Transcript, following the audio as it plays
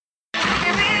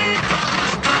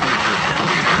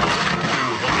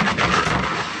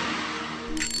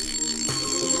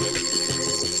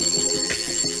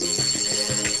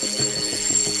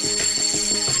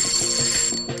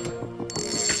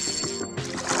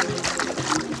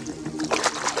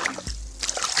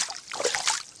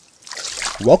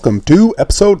Welcome to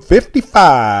episode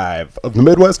 55 of the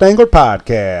Midwest Angler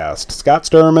Podcast. Scott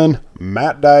Sturman,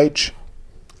 Matt Deitch.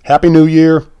 Happy New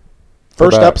Year.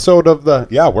 First episode of the...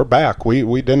 Yeah, we're back. We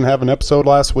didn't have an episode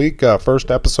last week. First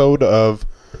episode of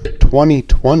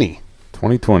 2020.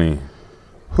 2020.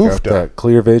 Hoofed Got that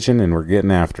clear vision, and we're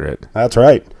getting after it. That's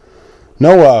right.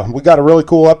 No, we got a really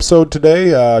cool episode today.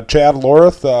 Chad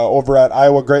Loreth over at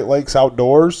Iowa Great Lakes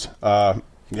Outdoors.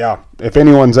 Yeah, if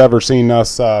anyone's ever seen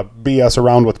us BS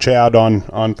around with Chad on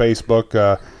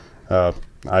Facebook,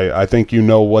 I think you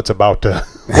know what's about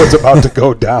to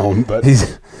go down. But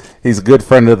he's a good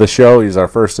friend of the show. He's our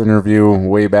first interview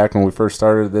way back when we first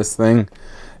started this thing.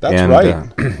 That's right.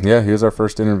 Yeah, he was our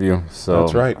first interview. So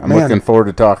that's right. I'm looking forward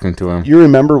to talking to him. You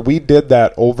remember we did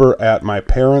that over at my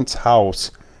parents'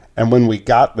 house, and when we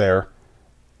got there,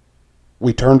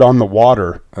 we turned on the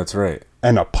water. That's right.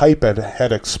 And a pipe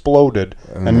had exploded,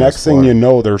 and next thing you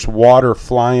know, there's water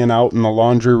flying out in the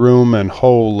laundry room, and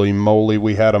holy moly,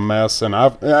 we had a mess. And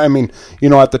I mean, you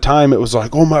know, at the time, it was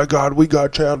like, oh my God, we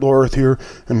got Chad Loreth here,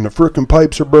 and the frickin'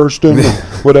 pipes are bursting, and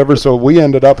whatever. So we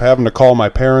ended up having to call my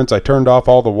parents. I turned off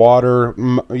all the water,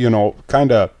 you know,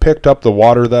 kind of picked up the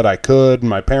water that I could,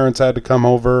 and my parents had to come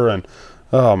over, and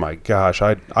oh my gosh,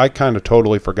 I kind of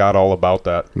totally forgot all about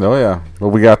that. Oh yeah,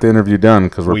 well, we got the interview done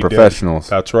because we're professionals.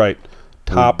 That's right.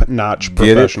 Top-notch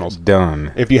professionals. Get it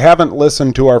done. If you haven't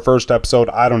listened to our first episode,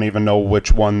 I don't even know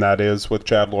which one that is with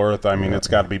Chad Loreth. I mean, it's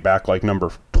got to be back like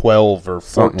number 12 or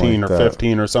 14 or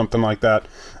 15 or something like that.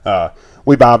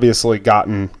 We've obviously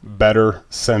gotten better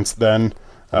since then.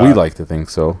 We like to think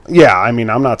so. Yeah, I mean,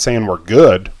 I'm not saying we're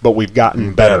good, but we've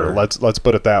gotten better. Let's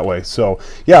put it that way. So,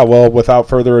 yeah, well, without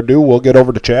further ado, we'll get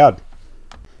over to Chad.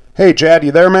 Hey, Chad,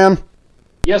 you there, man?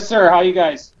 Yes, sir. How you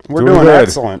guys? We're doing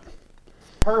excellent.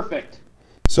 Perfect.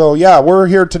 So, yeah, we're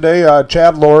here today,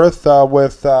 Chad Loreth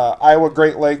with Iowa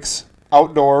Great Lakes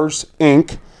Outdoors,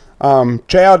 Inc.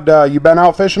 Chad, you been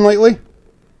out fishing lately?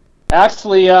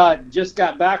 Actually, just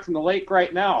got back from the lake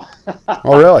right now.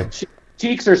 Oh, really?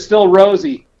 Cheeks are still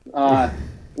rosy.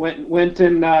 Went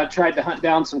and tried to hunt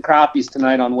down some crappies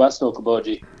tonight on West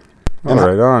Okoboji.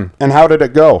 Right on. And how did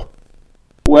it go?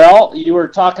 Well, you were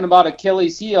talking about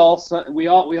Achilles heel. So we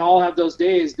all have those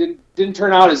days. Didn't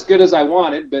turn out as good as I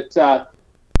wanted, but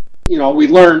you know, we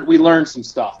learned some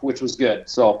stuff, which was good.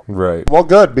 So right. Well,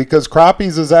 good, because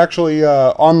crappies is actually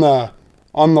on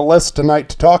the list tonight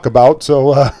to talk about.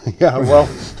 So yeah, well,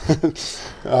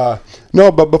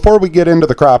 no, but before we get into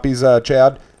the crappies,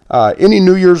 Chad, any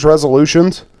New Year's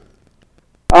resolutions?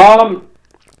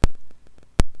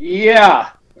 Yeah,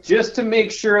 just to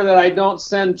make sure that I don't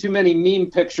send too many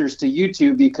meme pictures to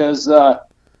YouTube, because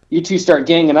you two start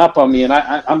ganging up on me, and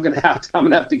I'm gonna have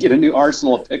to get a new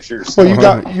arsenal of pictures. Well,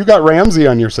 you got Ramsey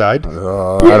on your side. I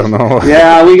don't know.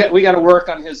 Yeah, we got to work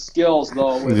on his skills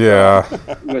though. With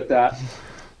that.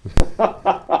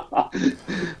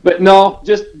 But no,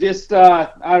 just I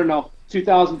don't know.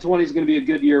 2020 is going to be a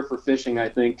good year for fishing, I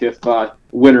think, if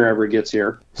winter ever gets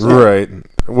here. So. Right.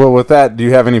 Well, with that, do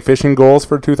you have any fishing goals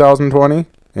for 2020?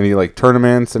 Any like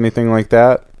tournaments, anything like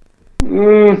that?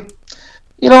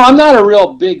 You know, I'm not a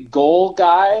real big goal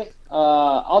guy.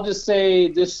 I'll just say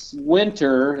this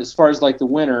winter, as far as like the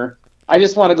winter, I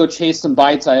just want to go chase some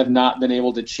bites I have not been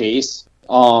able to chase,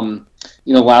 you know,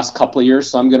 last couple of years.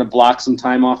 So I'm going to block some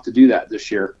time off to do that this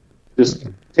year. Just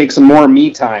take some more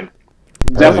me time.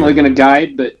 Definitely going to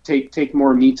guide, but take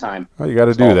more me time. Oh, you got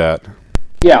to do that.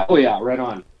 Yeah. Oh, yeah. Right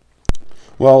on.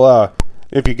 Well,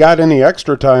 if you got any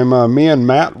extra time, me and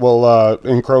Matt will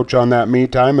encroach on that me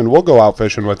time, and we'll go out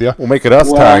fishing with you. We'll make it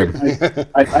us time.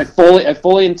 I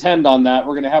fully intend on that.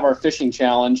 We're going to have our fishing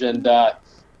challenge, and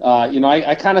you know,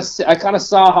 I kind of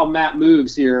saw how Matt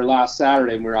moves here last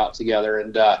Saturday when we were out together,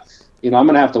 and you know, I'm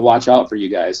going to have to watch out for you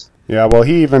guys. Yeah, well,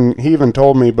 he even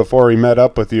told me before he met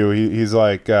up with you. He's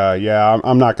like, yeah,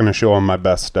 I'm not going to show him my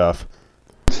best stuff.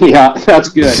 Yeah, that's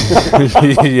good.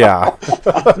 Yeah.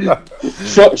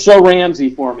 Show Ramsey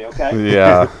for me, okay?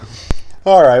 Yeah.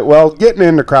 All right. Well, getting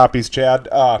into crappies, Chad.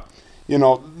 You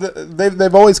know,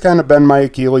 they've always kind of been my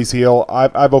Achilles heel.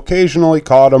 I've occasionally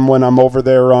caught them when I'm over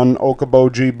there on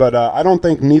Okoboji, but I don't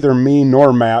think neither me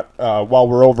nor Matt, while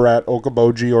we're over at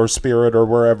Okoboji or Spirit or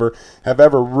wherever, have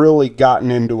ever really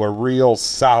gotten into a real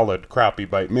solid crappie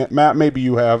bite. Matt, maybe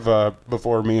you have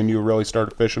before me and you really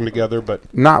started fishing together,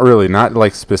 but not really. Not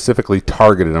like specifically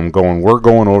targeted. We're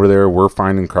going over there, we're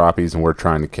finding crappies, and we're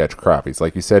trying to catch crappies.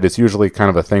 Like you said, it's usually kind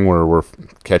of a thing where we're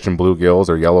catching bluegills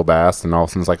or yellow bass, and all of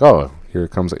a sudden it's like, oh,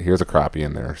 here's a crappie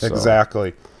in there. So.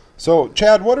 Exactly. So,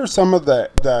 Chad, what are some of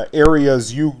the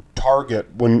areas you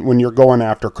target when you're going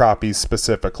after crappies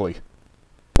specifically?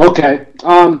 Okay.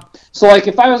 So like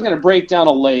if I was going to break down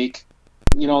a lake,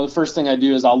 the first thing I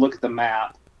do is I'll look at the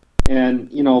map. And,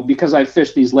 because I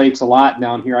fish these lakes a lot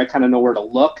down here, I kind of know where to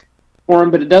look for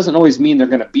them, but it doesn't always mean they're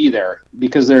going to be there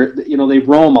because they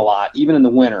roam a lot, even in the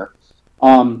winter.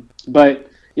 But,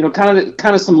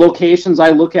 kind of some locations I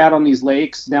look at on these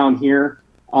lakes down here.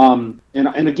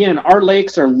 And again, our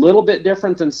lakes are a little bit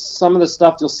different than some of the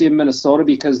stuff you'll see in Minnesota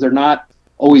because they're not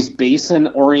always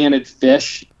basin-oriented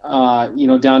fish,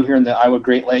 down here in the Iowa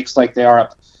Great Lakes like they are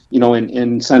up,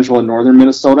 in central and northern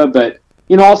Minnesota. But,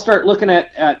 I'll start looking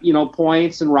at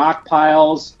points and rock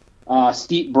piles,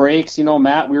 steep breaks.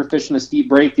 Matt, we were fishing a steep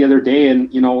break the other day,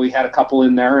 and, we had a couple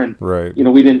in there, and, right.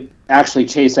 We didn't actually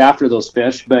chase after those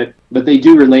fish, but they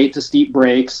do relate to steep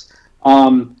breaks.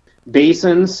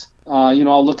 Basins,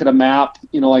 I'll look at a map,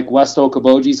 like West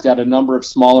Okoboji's got a number of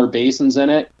smaller basins in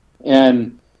it,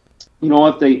 and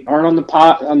if they aren't on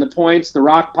the points, the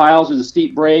rock piles, or the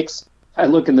steep breaks, I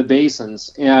look in the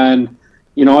basins. And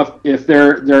if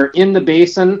they're in the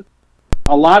basin,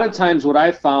 a lot of times what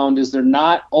I've found is they're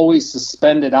not always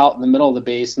suspended out in the middle of the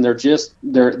basin.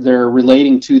 They're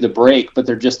relating to the break, but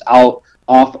they're just out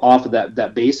off of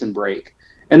that basin break.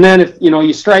 And then if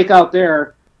you strike out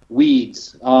there,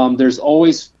 weeds. There's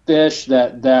always fish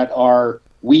that are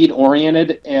weed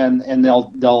oriented, and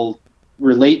they'll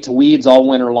relate to weeds all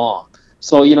winter long.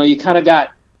 So you kind of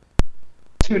got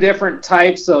two different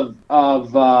types of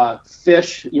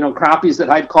fish, crappies that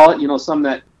I'd call it. Some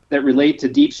that relate to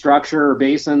deep structure or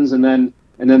basins, and then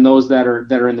those that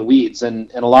are in the weeds.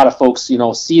 And a lot of folks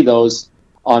see those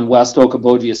on West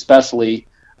Okoboji especially,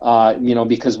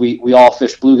 because we all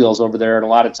fish bluegills over there, and a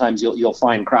lot of times you'll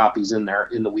find crappies in there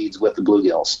in the weeds with the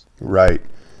bluegills. Right.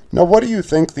 Now, what do you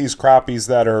think these crappies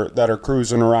that are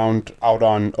cruising around out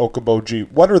on Okoboji,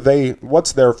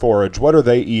 what's their forage? What are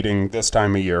they eating this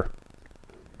time of year?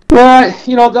 Well,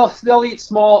 they'll eat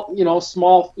small,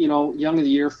 young of the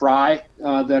year fry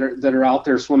that are out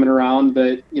there swimming around.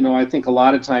 But I think a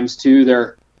lot of times too,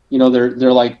 they're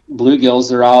like bluegills.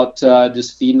 They're out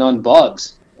just feeding on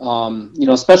bugs.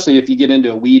 Especially if you get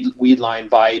into a weed line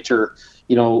bite or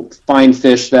find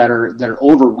fish that are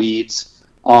over weeds.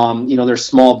 There's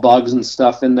small bugs and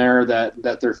stuff in there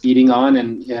that they're feeding on,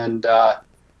 and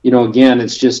again,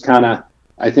 it's just kind of,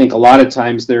 I think a lot of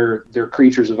times they're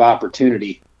creatures of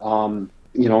opportunity. And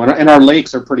our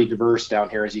lakes are pretty diverse down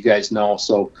here, as you guys know.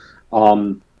 So,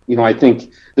 I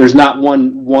think there's not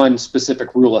one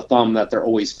specific rule of thumb that they're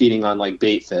always feeding on like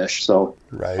bait fish. So,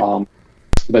 right. How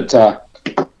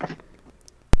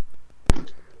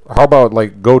about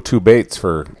like go-to baits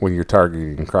for when you're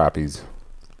targeting crappies?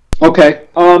 Okay.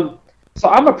 So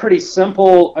I'm a pretty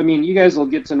simple. I mean, you guys will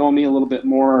get to know me a little bit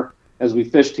more as we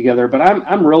fish together, but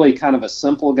I'm really kind of a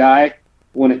simple guy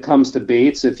when it comes to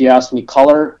baits. If you ask me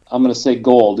color, I'm going to say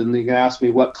gold, and you can ask me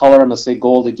what color, I'm going to say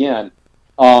gold again.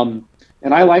 And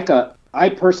I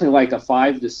personally like a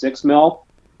 5 to 6 mil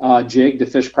jig to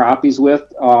fish crappies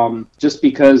with, just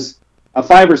because a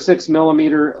 5 or 6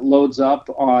 millimeter loads up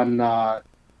on a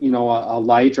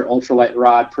light or ultralight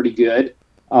rod pretty good.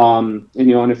 And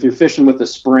if you're fishing with a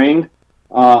spring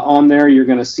on there, you're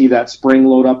going to see that spring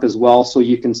load up as well, so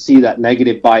you can see that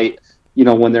negative bite,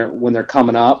 when they're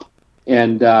coming up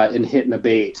and hitting a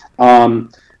bait.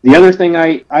 The other thing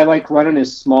I like running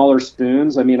is smaller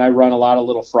spoons. I mean, I run a lot of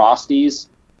little Frosties.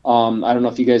 I don't know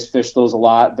if you guys fish those a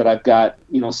lot, but I've got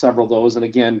several of those. And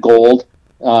again, gold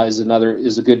is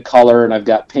a good color, and I've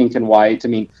got pink and white. I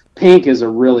mean, pink is a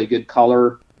really good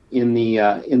color in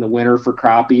the winter for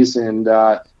crappies, and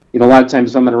a lot of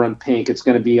times if I'm going to run pink, it's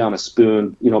going to be on a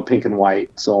spoon, pink and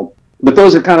white. So, but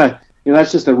those are kind of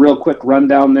that's just a real quick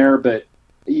rundown there. But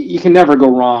you can never go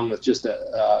wrong with just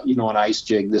an ice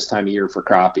jig this time of year for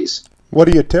crappies. What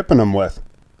are you tipping them with?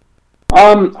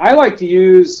 I like to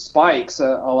use spikes a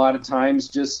lot of times,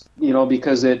 just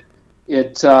because it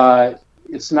doesn't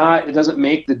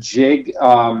make the jig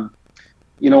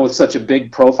with such a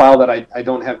big profile that I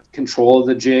don't have control of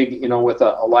the jig, with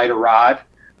a lighter rod.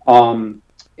 I'll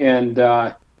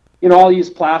use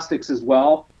plastics as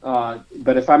well.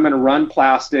 But if I'm going to run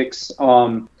plastics,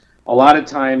 a lot of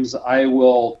times I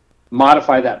will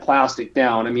modify that plastic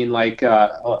down. I mean,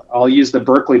 I'll use the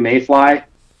Berkeley Mayfly,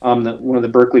 one of the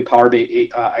Berkeley Power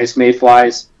Bait ice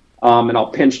mayflies, and I'll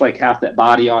pinch like half that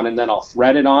body on, and then I'll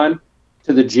thread it on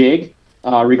to the jig,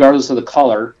 regardless of the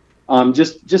color.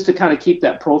 Just to kind of keep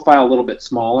that profile a little bit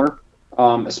smaller,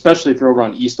 especially if you're over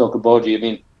on East Okoboji. I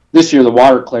mean, this year the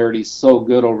water clarity is so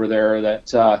good over there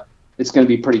that it's going to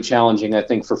be pretty challenging, I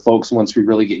think, for folks once we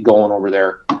really get going over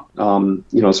there,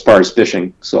 as far as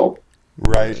fishing. So,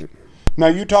 right. Now,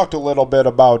 you talked a little bit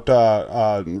about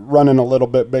running a little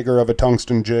bit bigger of a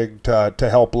tungsten jig to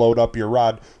help load up your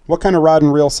rod. What kind of rod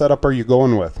and reel setup are you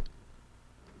going with?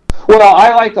 Well,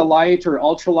 I like a light or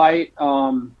ultralight.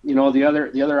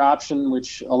 The other option,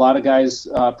 which a lot of guys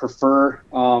prefer,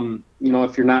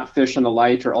 if you're not fishing a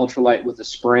light or ultralight with a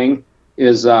spring,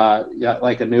 is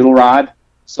like a noodle rod.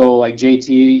 So like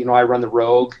JT, I run the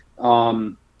Rogue.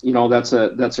 That's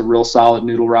a real solid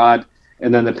noodle rod.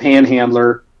 And then the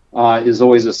Panhandler is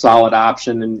always a solid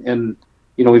option. And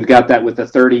we've got that with a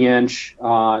 30-inch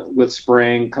with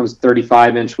spring, comes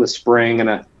 35-inch with spring,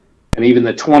 and even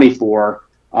the 24.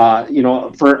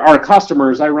 For our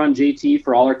customers, I run JT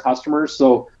for all our customers.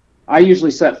 So I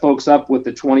usually set folks up with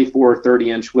the 24 or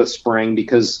 30-inch with spring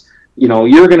because,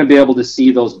 you're going to be able to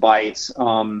see those bites,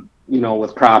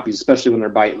 with crappies, especially when they're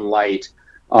biting light.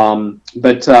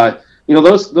 Those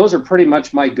are pretty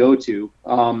much my go-to.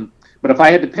 But if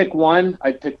I had to pick one,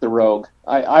 I'd pick the Rogue.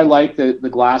 I like the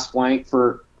glass blank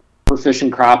for fishing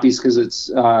crappies because it's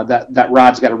that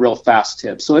rod's got a real fast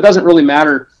tip. So it doesn't really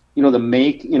matter, the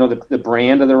make, the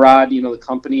brand of the rod, the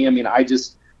company. I mean, I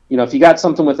just, if you got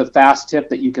something with a fast tip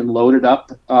that you can load it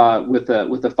up with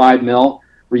a 5 mil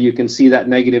where you can see that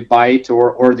negative bite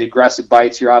or the aggressive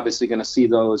bites, you're obviously going to see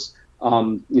those.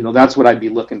 That's what I'd be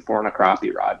looking for in a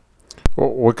crappie rod.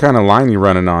 Well, what kind of line you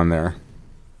running on there?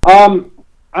 I'm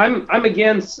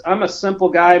a simple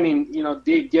guy. I mean,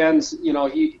 Dave Gens,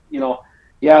 you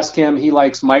ask him, he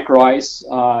likes micro ice,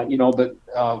 but I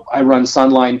run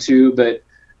Sunline too, but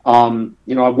a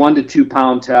 1 to 2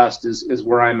 pound test is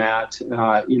where I'm at.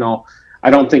 I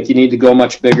don't think you need to go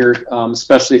much bigger,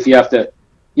 especially if you have to,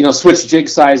 switch jig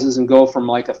sizes and go from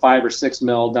like a 5 or 6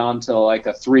 mil down to like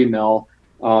a 3 mil.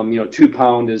 2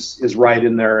 pound is right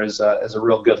in there as a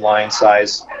real good line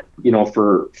size,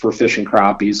 for fishing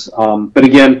crappies. But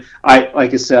again,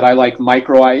 like I said, I like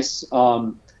micro ice.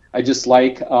 I just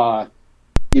like, how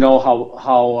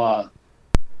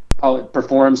it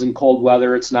performs in cold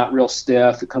weather. It's not real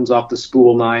stiff. It comes off the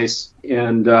spool nice,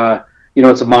 and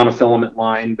it's a monofilament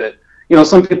line. But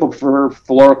some people prefer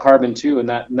fluorocarbon too, and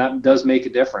that does make a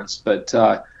difference. But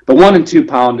 1 and 2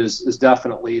 pound is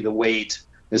definitely the weight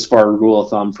as far as rule of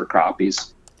thumb for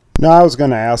crappies. No, I was going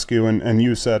to ask you, and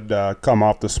you said come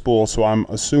off the spool, so I'm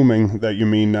assuming that you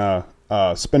mean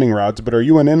spinning rods. But are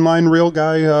you an inline reel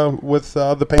guy with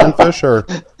the panfish, or?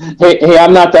 Hey,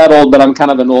 I'm not that old, but I'm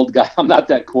kind of an old guy. I'm not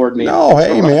that coordinated. No,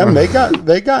 hey man,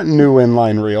 they got new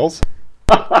inline reels.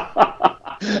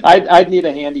 I'd need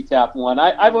a handicap one.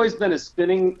 I've always been a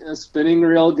spinning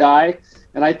reel guy,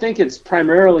 and I think it's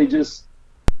primarily just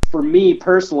for me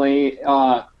personally.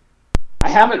 I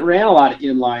haven't ran a lot of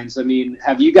inlines. I mean,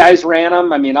 have you guys ran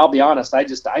them? I mean, I'll be honest. I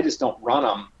just don't run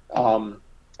them.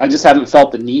 I just haven't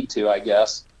felt the need to, I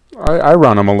guess. I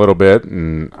run them a little bit,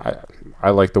 and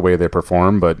I like the way they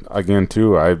perform. But again,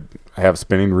 too, I have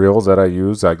spinning reels that I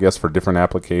use, I guess, for different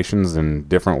applications and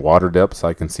different water depths.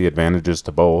 I can see advantages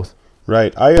to both.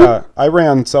 Right. I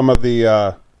ran some of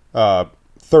the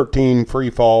 13 free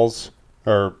falls,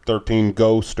 or 13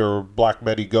 Ghost, or Black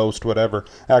Betty Ghost, whatever.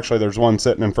 Actually, there's one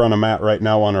sitting in front of Matt right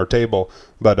now on our table.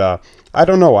 But I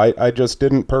don't know. I just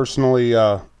didn't personally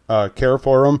care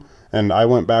for them, and I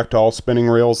went back to all spinning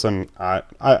reels. And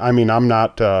I mean, I'm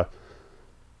not. I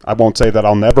won't say that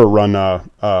I'll never run a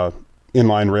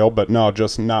inline reel, but no,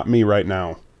 just not me right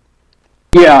now.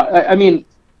 Yeah, I mean,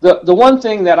 the one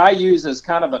thing that I use as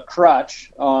kind of a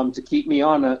crutch to keep me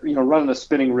on running a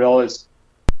spinning reel is,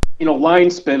 line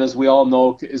spin, as we all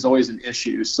know, is always an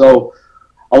issue. So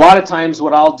a lot of times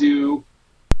what I'll do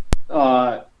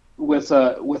with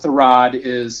a rod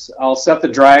is I'll set the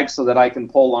drag so that I can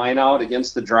pull line out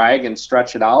against the drag and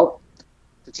stretch it out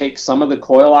to take some of the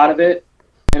coil out of it.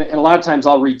 And a lot of times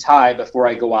I'll retie before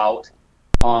I go out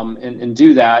and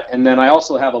do that. And then I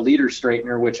also have a leader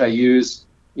straightener, which I use,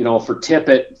 for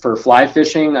tippet, for fly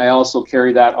fishing. I also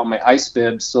carry that on my ice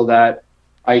bib so that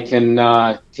I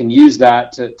can use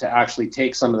that to actually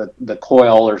take some of the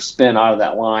coil or spin out of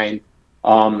that line.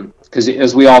 Because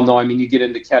as we all know, I mean, you get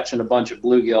into catching a bunch of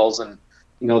bluegills and,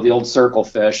 the old circle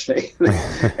fish,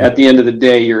 at the end of the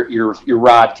day, your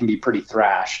rod can be pretty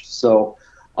thrashed. So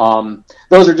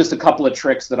those are just a couple of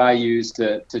tricks that I use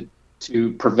to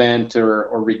prevent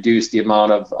or reduce the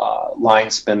amount of line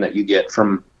spin that you get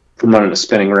from running a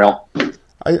spinning reel.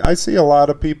 I see a lot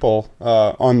of people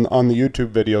on the YouTube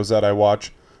videos that I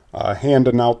watch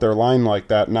handing out their line like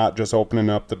that, not just opening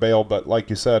up the bail, but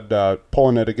like you said,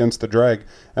 pulling it against the drag.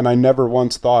 And I never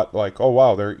once thought like, oh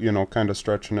wow, they're kind of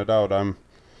stretching it out. I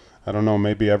don't know,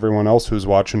 maybe everyone else who's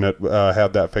watching it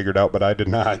had that figured out, but I did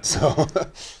not. So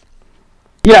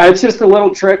yeah, it's just a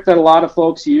little trick that a lot of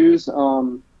folks use.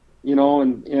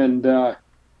 To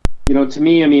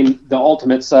me, I mean, the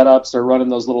ultimate setups are running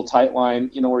those little tight line,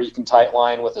 where you can tight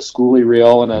line with a schoolie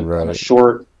reel and a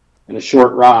short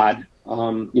rod.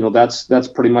 That's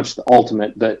pretty much the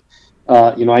ultimate. But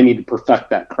I need to perfect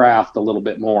that craft a little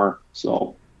bit more.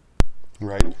 So,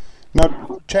 right.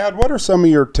 Now, Chad, what are some of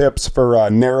your tips for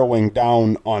narrowing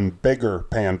down on bigger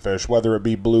panfish, whether it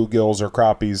be bluegills or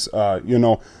crappies?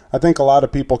 I think a lot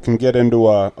of people can get into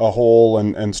a hole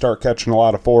and start catching a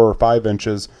lot of 4 or 5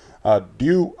 inches. Do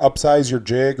you upsize your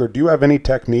jig, or do you have any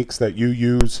techniques that you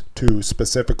use to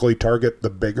specifically target the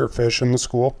bigger fish in the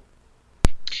school?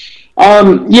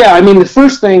 Yeah, I mean, the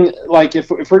first thing, like if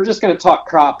we're just going to talk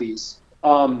crappies,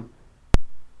 and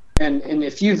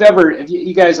if you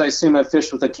guys, I assume, have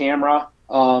fished with a camera,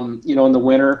 in the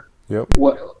winter. Yep.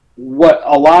 What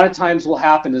a lot of times will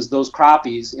happen is those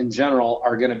crappies in general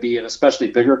are going to be, and especially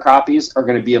bigger crappies, are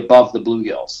going to be above the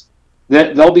bluegills.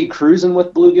 They'll be cruising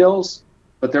with bluegills,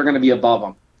 but they're going to be above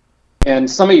them. And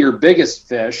some of your biggest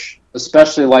fish,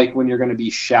 especially like when you're going to be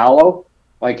shallow,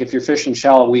 like if you're fishing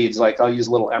shallow weeds, like I'll use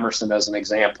Little Emerson as an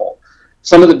example.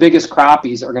 Some of the biggest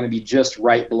crappies are going to be just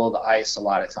right below the ice a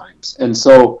lot of times. And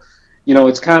so,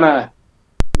 it's kind of,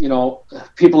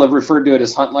 people have referred to it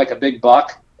as hunting like a big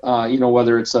buck,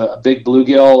 whether it's a big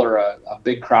bluegill or a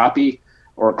big crappie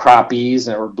or crappies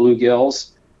or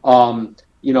bluegills.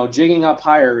 Jigging up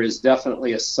higher is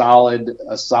definitely a solid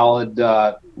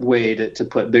way to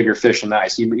put bigger fish in the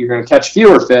ice. You're going to catch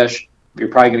fewer fish, but you're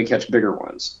probably going to catch bigger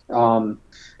ones.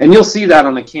 And you'll see that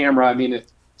on the camera. I mean,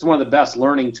 it's one of the best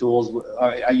learning tools.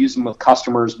 I use them with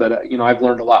customers, but I've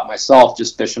learned a lot myself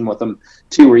just fishing with them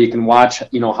too, where you can watch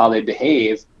how they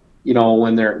behave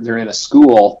when they're in a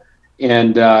school.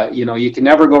 And you can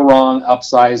never go wrong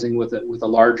upsizing with a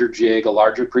larger jig, a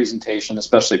larger presentation,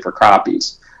 especially for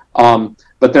crappies.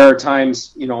 But there are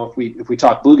times, if we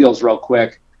talk bluegills real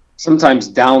quick,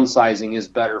 sometimes downsizing is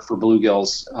better for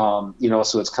bluegills,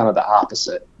 so it's kind of the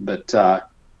opposite. But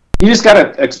you just got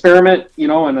to experiment,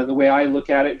 and the way I look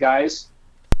at it, guys,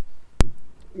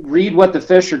 read what the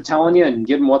fish are telling you and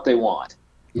give them what they want,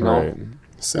 Right.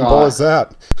 Simple as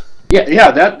that. Yeah,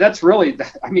 that's really,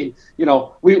 I mean,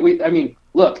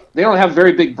 look, they don't have a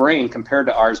very big brain compared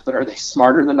to ours, but are they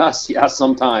smarter than us? Yeah,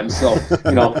 sometimes. So,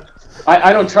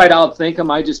 I don't try to outthink them.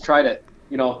 I just try to,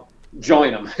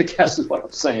 join them, I guess is what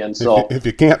I'm saying. So if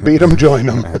you can't beat them, join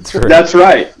them. That's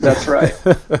right. That's right.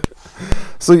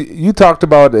 So you talked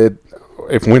about it,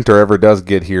 if winter ever does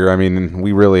get here. I mean,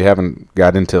 we really haven't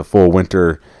got into full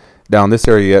winter down this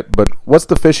area yet, but what's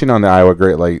the fishing on the Iowa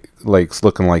Great Lakes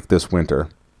looking like this winter?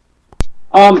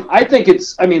 I think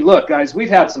look, guys, we've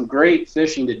had some great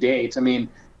fishing to date. I mean,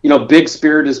 Big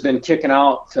Spirit has been kicking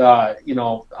out,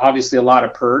 obviously a lot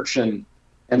of perch, and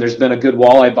there's been a good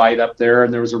walleye bite up there,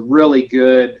 and there was a really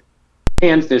good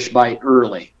panfish bite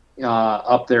early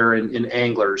up there in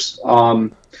Anglers.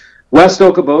 West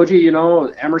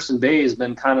Okoboji, Emerson Bay has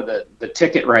been kind of the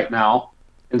ticket right now.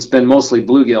 It's been mostly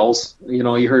bluegills.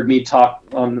 You heard me talk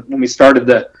when we started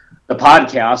the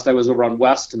podcast. I was over on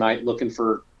West tonight looking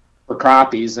for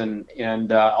crappies,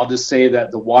 and I'll just say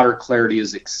that the water clarity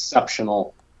is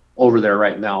exceptional over there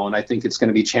right now, and I think it's going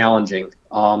to be challenging.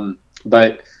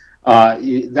 But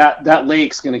that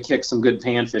lake's going to kick some good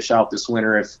panfish out this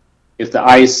winter if the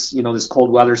ice, this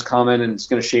cold weather's coming, and it's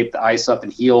going to shape the ice up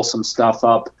and heal some stuff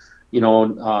up.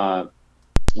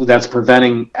 That's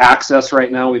preventing access right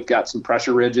now. We've got some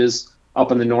pressure ridges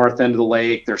up in the north end of the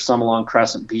lake. There's some along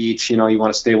Crescent Beach. You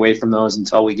want to stay away from those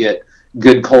until we get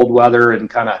good cold weather and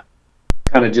kind of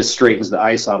just straightens the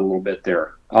ice out a little bit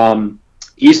there.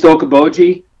 East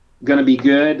Okoboji, going to be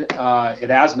good. It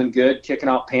has been good, kicking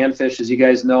out panfish, as you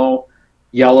guys know.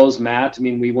 Yellows, Matt. I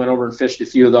mean, we went over and fished a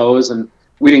few of those, and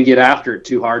we didn't get after it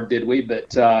too hard, did we?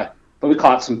 But we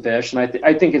caught some fish, and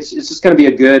I think it's just going to be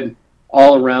a good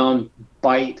all-around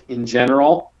bite in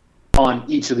general on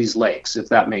each of these lakes, if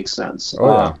that makes sense.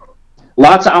 Oh, yeah.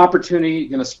 Lots of opportunity,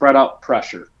 going to spread out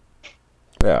pressure.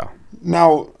 Yeah.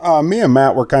 Now, me and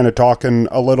Matt were kind of talking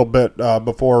a little bit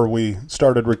before we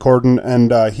started recording,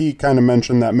 and he kind of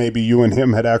mentioned that maybe you and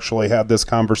him had actually had this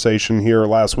conversation here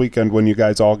last weekend when you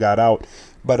guys all got out.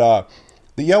 But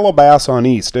the yellow bass on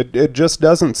East, it just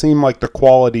doesn't seem like the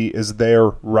quality is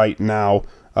there right now,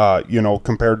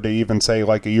 compared to even, say,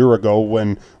 like a year ago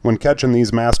when catching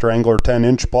these Master Angler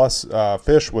 10-inch plus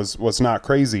fish was not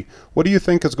crazy. What do you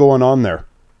think is going on there?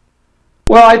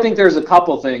 Well, I think there's a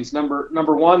couple things. Number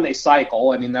one, they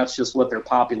cycle. I mean, that's just what their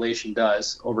population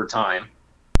does over time.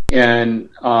 And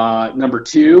number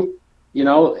two,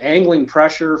 angling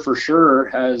pressure for sure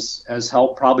has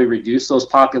helped probably reduce those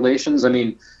populations. I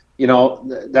mean,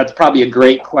 that's probably a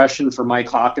great question for Mike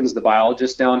Hawkins, the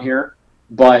biologist down here.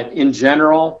 But in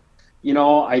general,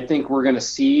 I think we're going to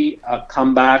see a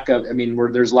comeback of,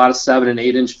 there's a lot of 7 and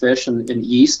 8 inch fish in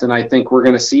East, and I think we're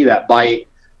going to see that bite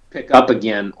pick up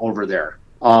again over there.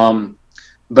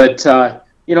 But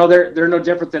they're no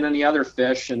different than any other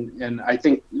fish. And I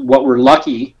think what we're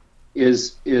lucky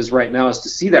is right now is to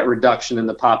see that reduction in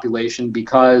the population,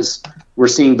 because we're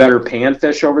seeing better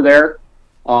panfish over there.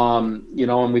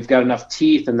 And we've got enough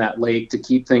teeth in that lake to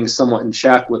keep things somewhat in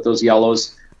check with those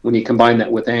yellows when you combine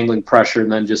that with angling pressure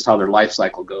and then just how their life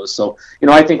cycle goes. So,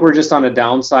 I think we're just on a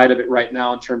downside of it right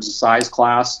now in terms of size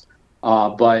class.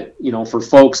 But, for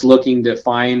folks looking to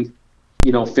find,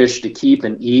 fish to keep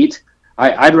and eat,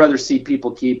 I'd rather see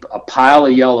people keep a pile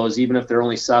of yellows, even if they're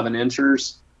only 7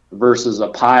 inchers, versus a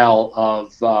pile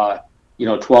of,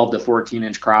 12 to 14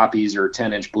 inch crappies or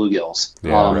 10 inch bluegills.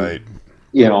 Yeah, right.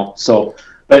 So,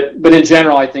 but in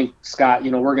general, I think, Scott,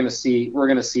 we're going to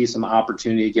see some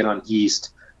opportunity again on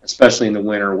East, especially in the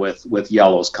winter with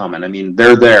yellows coming.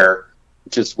 They're there,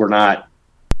 just we're not,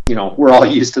 we're all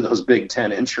used to those big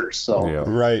 10 inchers. So yeah.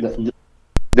 Right.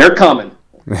 They're coming.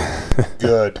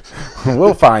 Good.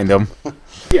 We'll find them.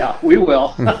 Yeah, we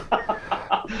will.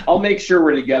 I'll make sure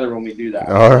we're together when we do that.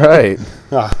 All right.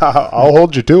 I'll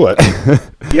hold you to it.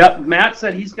 Yep. Matt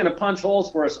said he's going to punch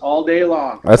holes for us all day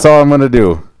long. That's all I'm going to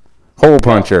do. Hole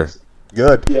puncher.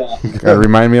 Good. Yeah. Got to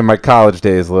remind me of my college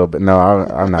days a little bit. No,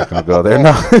 I'm not going to go there.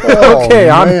 No. Oh, okay.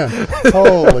 Man.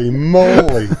 Holy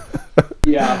moly.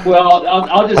 Yeah. Well,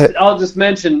 I'll just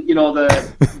mention,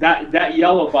 that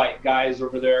yellow bite guys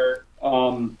over there.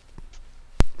 When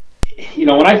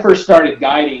I first started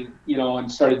guiding,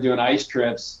 and started doing ice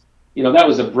trips, that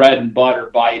was a bread and butter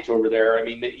bite over there.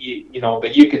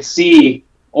 But you could see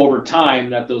over time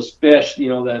that those fish,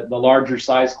 the larger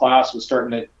size class was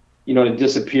starting to, to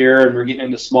disappear, and we're getting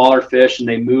into smaller fish, and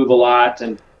they move a lot.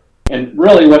 And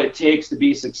really what it takes to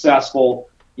be successful,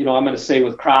 I'm going to say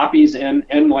with crappies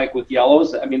and like with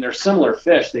yellows, they're similar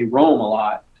fish. They roam a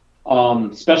lot,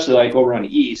 especially like over on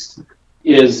the East,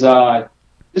 is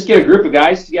just get a group of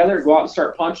guys together, go out and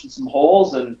start punching some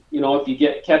holes. And, if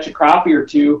you catch a crappie or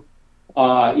two,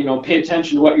 pay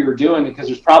attention to what you're doing, because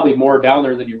there's probably more down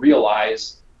there than you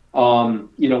realize.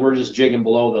 We're just jigging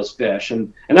below those fish.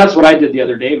 And that's what I did the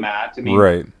other day, Matt.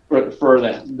 Right. For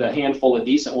the handful of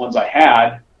decent ones I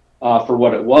had, for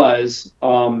what it was,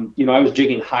 I was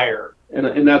jigging higher.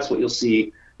 And that's what you'll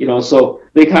see, so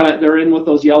they're in with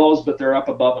those yellows, but they're up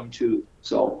above them too.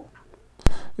 So.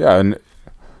 Yeah. And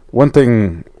one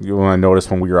thing I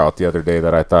noticed when we were out the other day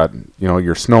that I thought,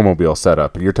 your snowmobile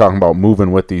setup, and you're talking about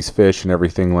moving with these fish and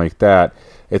everything like that.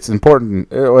 It's important.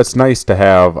 It's nice to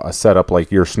have a setup like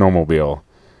your snowmobile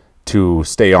to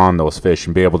stay on those fish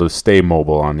and be able to stay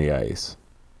mobile on the ice.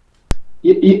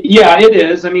 Yeah, it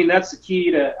is. That's the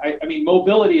key to,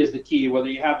 mobility is the key, whether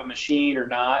you have a machine or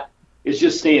not. It's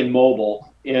just staying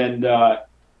mobile. And,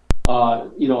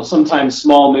 sometimes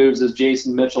small moves, as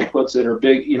Jason Mitchell puts it, are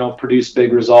big, produce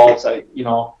big results.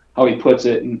 How he puts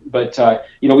it. But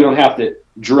we don't have to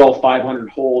drill 500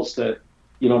 holes to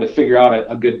figure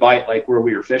out a good bite like where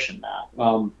we were fishing at.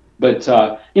 But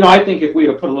I think if we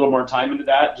had put a little more time into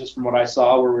that, just from what I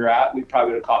saw where we were at, we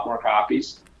probably would have caught more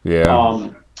crappies. Yeah.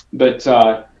 But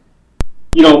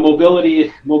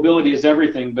mobility is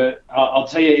everything. But I'll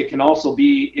tell you, it can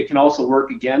also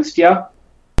work against you.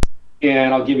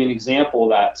 And I'll give you an example of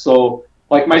that. So,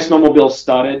 like my snowmobile's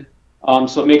studded,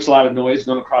 so it makes a lot of noise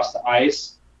going across the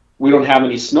ice. We don't have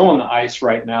any snow on the ice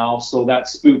right now, so that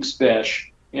spooks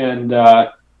fish. And I'm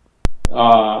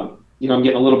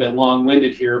getting a little bit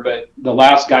long-winded here, but the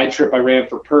last guide trip I ran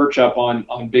for perch up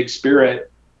on Big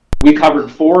Spirit, we covered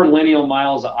 4 lineal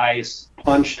miles of ice,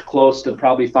 punched close to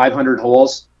probably 500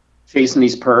 holes chasing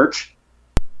these perch.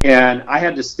 And I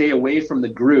had to stay away from the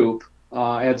group.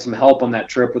 I had some help on that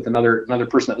trip with another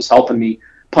person that was helping me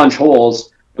punch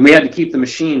holes, and we had to keep the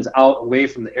machines out away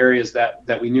from the areas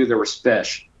that we knew there was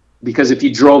fish, because if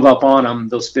you drove up on them,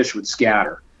 those fish would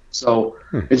scatter. So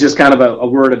it's just kind of a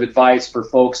word of advice for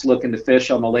folks looking to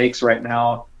fish on the lakes right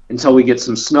now until we get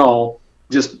some snow.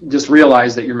 Just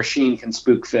realize that your machine can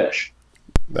spook fish.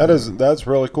 That's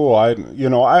really cool.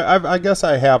 I guess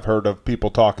I have heard of people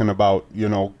talking about,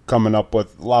 coming up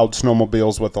with loud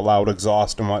snowmobiles with a loud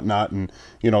exhaust and whatnot, and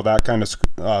that kind of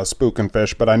spooking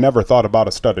fish. But I never thought about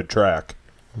a studded track.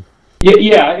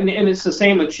 Yeah, and it's the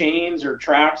same with chains or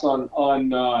tracks on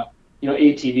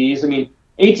ATVs.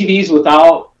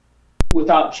 ATVs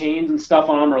without chains and stuff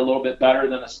on them are a little bit better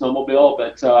than a snowmobile.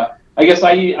 But I guess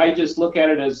I just look at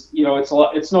it as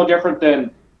it's no different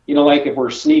than. Like if we're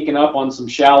sneaking up on some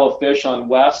shallow fish on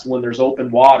west when there's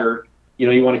open water,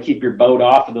 you want to keep your boat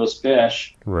off of those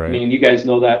fish. Right. I mean, you guys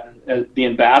know that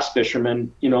being bass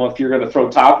fishermen, if you're going to throw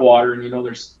top water and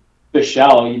there's fish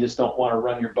shallow, you just don't want to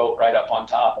run your boat right up on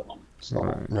top of them. So.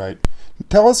 Right.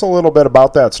 Tell us a little bit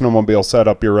about that snowmobile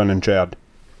setup you're running, Chad.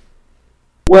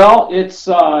 Well, it's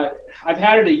I've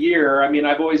had it a year. I mean,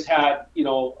 I've always had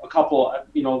a couple.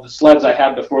 The sleds I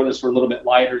had before this were a little bit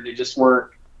lighter. They just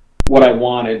weren't what I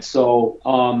wanted. So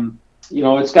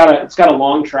it's got a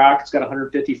long track. It's got a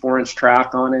 154-inch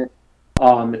track on it.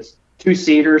 It's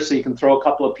 2-seater, so you can throw a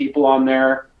couple of people on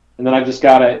there. And then I've just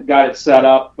got it set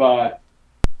up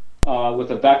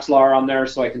with a Vexlar on there,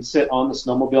 so I can sit on the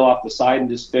snowmobile off the side and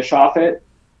just fish off it.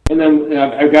 And then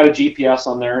I've got a GPS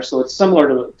on there, so it's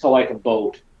similar to like a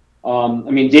boat.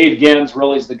 Dave Gens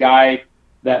really is the guy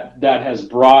that has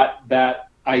brought that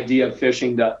idea of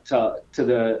fishing to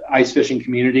the ice fishing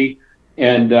community.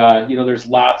 And, there's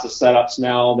lots of setups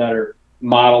now that are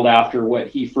modeled after what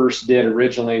he first did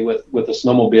originally with the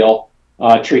snowmobile,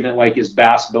 treating it like his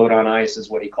bass boat on ice is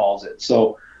what he calls it.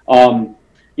 So, I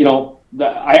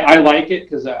like it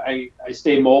because I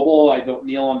stay mobile. I don't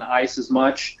kneel on the ice as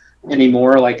much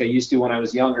anymore like I used to when I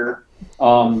was younger.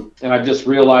 And I've just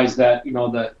realized that,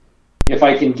 if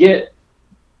I can get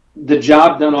the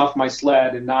job done off my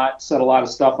sled and not set a lot of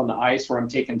stuff on the ice where I'm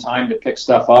taking time to pick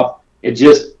stuff up, it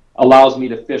just allows me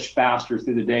to fish faster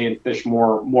through the day and fish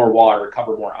more water,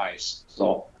 cover more ice.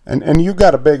 So. And you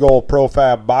got a big old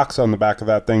ProFab box on the back of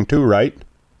that thing too, right?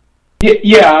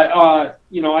 Yeah.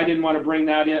 I didn't want to bring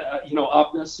that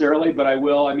up necessarily, but I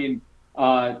will. I mean,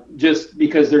 just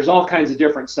because there's all kinds of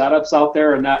different setups out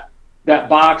there, and that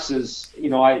box is,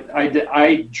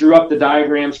 I drew up the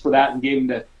diagrams for that and gave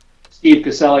them to Steve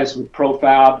Casellius with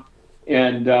ProFab,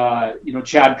 and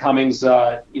Chad Cummings,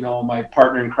 my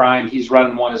partner in crime, he's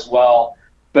running one as well.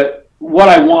 But what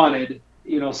I wanted,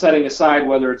 setting aside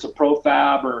whether it's a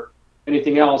ProFab or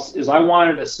anything else, is I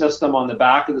wanted a system on the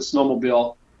back of the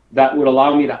snowmobile that would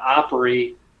allow me to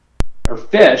operate or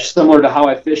fish similar to how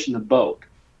I fish in the boat.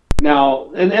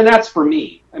 Now, and that's for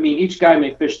me. I mean, each guy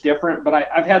may fish different, but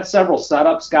I've had several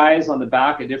setups, guys, on the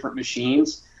back of different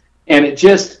machines, and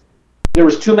there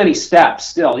was too many steps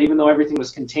still. Even though everything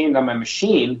was contained on my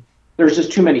machine, there was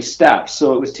just too many steps.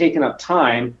 So it was taking up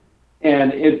time,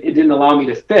 and it didn't allow me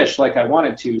to fish like I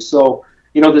wanted to. So,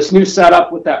 this new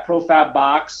setup with that ProFab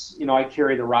box, I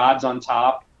carry the rods on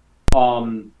top,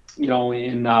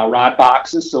 in rod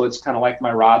boxes. So it's kind of like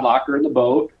my rod locker in the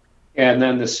boat. And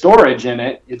then the storage in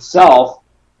it itself,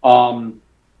 I've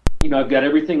got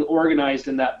everything organized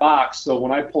in that box. So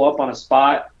when I pull up on a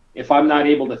spot, if I'm not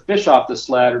able to fish off the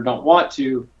sled or don't want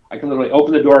to, I can literally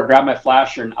open the door, grab my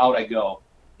flasher, and out I go.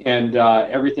 And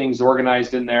everything's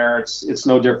organized in there. It's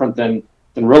no different than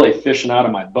really fishing out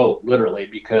of my boat, literally,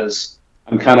 because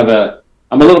I'm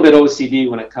a little bit OCD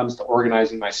when it comes to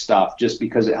organizing my stuff, just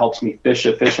because it helps me fish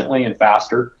efficiently and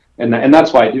faster. And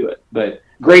that's why I do it. But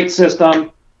great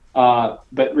system.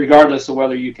 But regardless of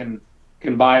whether you can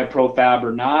buy a ProFab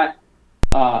or not,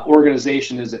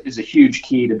 organization is a huge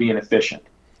key to being efficient.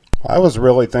 I was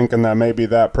really thinking that maybe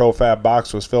that ProFab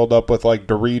box was filled up with like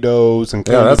Doritos and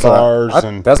candy bars.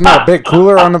 That's not a big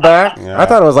cooler on the back? Yeah. I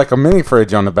thought it was like a mini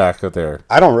fridge on the back of there.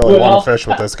 I don't really want to fish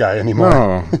with this guy anymore.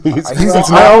 No.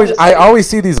 I I always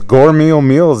see these gourmet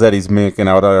meals that he's making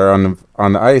out there on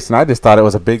the ice, and I just thought it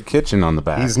was a big kitchen on the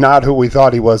back. He's not who we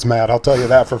thought he was, Matt. I'll tell you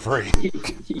that for free.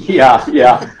 Yeah.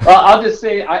 I'll just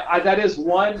say that is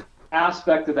one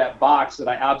aspect of that box that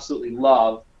I absolutely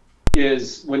love,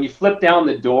 is when you flip down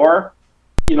the door,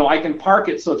 I can park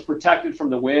it so it's protected from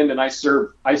the wind, and I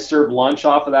serve lunch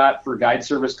off of that for guide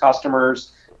service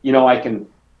customers.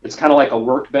 It's kind of like a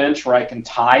workbench where I can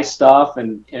tie stuff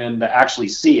and actually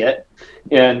see it.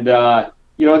 And,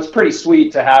 it's pretty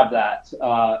sweet to have that,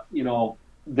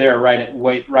 there right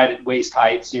at waist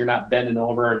height, so you're not bending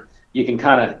over, and you can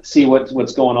kind of see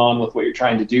what's going on with what you're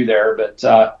trying to do there. But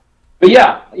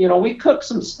yeah, we cook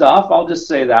some stuff. I'll just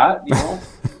say that,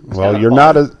 Well, you're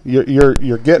fun.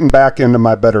 You're getting back into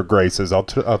my better graces. I'll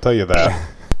tell you that.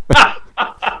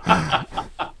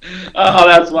 Oh,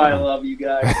 that's why I love you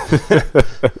guys.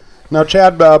 Now,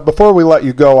 Chad, before we let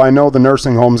you go, I know the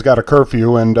nursing home's got a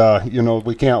curfew, and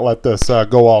we can't let this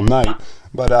go all night.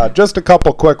 But just a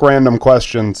couple quick random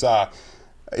questions.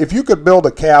 If you could build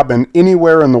a cabin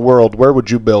anywhere in the world, where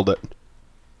would you build it?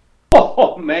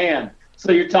 Oh man!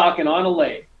 So you're talking on a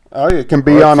lake? Oh, it can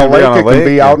be on a lake. It can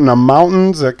be out in the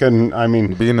mountains. It can,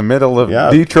 be in the middle of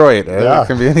Detroit. Yeah. It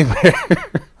can be anywhere.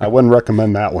 I wouldn't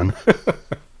recommend that one.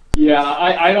 Yeah,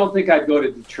 I don't think I'd go to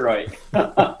Detroit.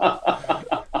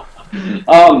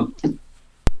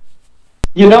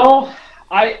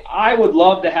 I I would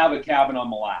love to have a cabin on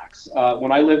Mille Lacs.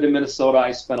 When I lived in Minnesota,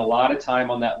 I spent a lot of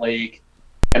time on that lake,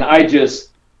 and I just,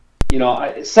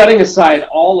 setting aside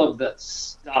all of the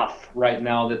stuff right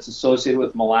now that's associated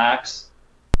with Mille Lacs,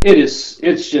 it's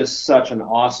just such an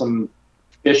awesome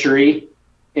fishery,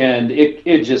 and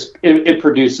it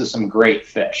produces some great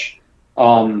fish.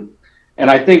 And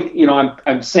I think,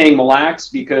 I'm saying Mille Lacs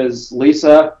because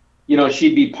Lisa,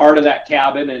 she'd be part of that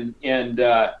cabin, and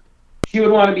she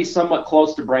would want to be somewhat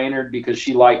close to Brainerd because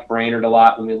she liked Brainerd a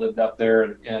lot when we lived up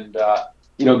there. And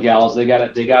gals, they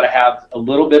gotta have a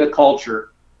little bit of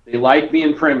culture. They like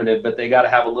being primitive, but they got to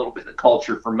have a little bit of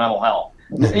culture for mental health.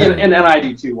 And I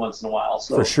do too once in a while.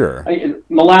 So for sure,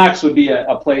 Mille Lacs would be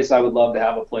a place I would love to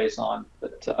have a place on.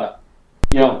 But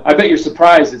I bet you're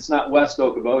surprised it's not West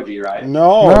Okoboji, right?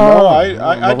 No,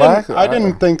 I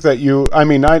didn't think that you. I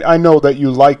mean, I know that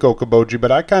you like Okoboji,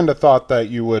 but I kind of thought that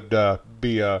you would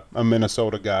be a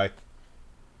Minnesota guy.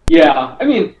 Yeah, I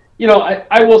mean,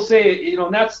 I will say,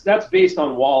 that's based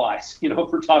on walleyes.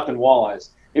 If we're talking walleyes,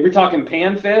 if you're talking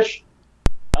panfish,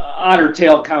 Otter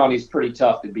Tail County's pretty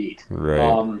tough to beat. Right.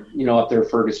 Up there,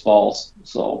 Fergus Falls.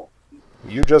 So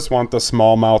you just want the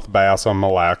smallmouth bass on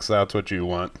Mille Lacs. That's what you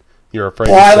want. You're afraid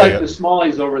to I say like it. the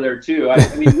smallies over there too.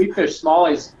 I mean, we fish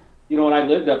smallies. When I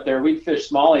lived up there, we'd fish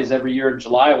smallies every year in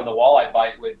July when the walleye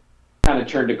bite would kind of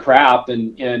turn to crap,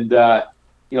 and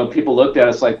people looked at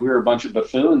us like we were a bunch of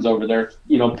buffoons over there,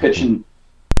 pitching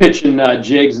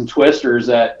jigs and twisters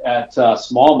at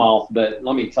smallmouth. But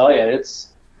let me tell you,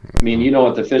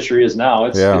 what the fishery is now.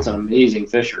 It's an amazing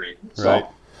fishery. So. Right.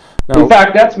 In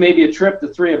fact, that's maybe a trip the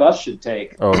three of us should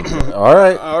take. Oh, all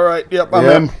right. All right. Yep,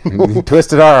 I'm in.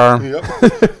 Twisted our arm. Yep.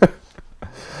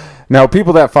 Now,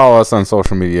 people that follow us on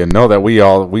social media know that we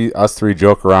us three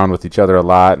joke around with each other a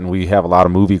lot, and we have a lot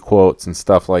of movie quotes and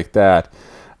stuff like that.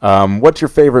 What's your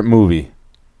favorite movie?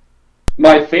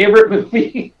 My favorite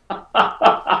movie?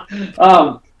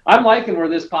 I'm liking where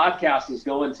this podcast is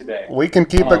going today. We can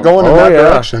keep it going in that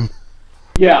direction.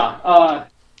 Yeah.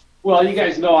 Well, you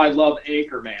guys know I love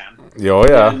Anchorman. Oh,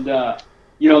 yeah. And,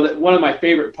 one of my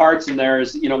favorite parts in there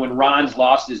is, when Ron's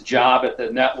lost his job at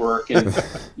the network, and,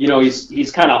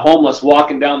 he's kind of homeless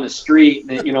walking down the street,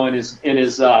 and, in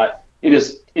his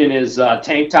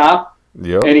tank top.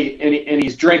 Yep. And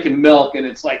he's drinking milk, and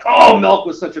it's like, oh, milk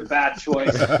was such a bad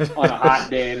choice on a hot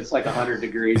day, and it's like 100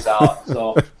 degrees out.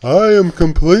 So I am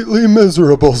completely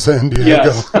miserable, San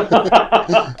Diego. Yes.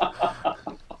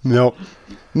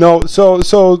 No.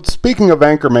 So speaking of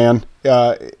Anchorman,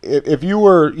 if you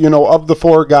were, of the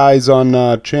four guys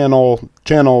on Channel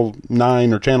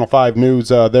 9 or Channel 5 News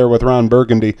there with Ron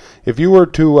Burgundy, if you were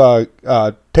to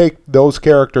take those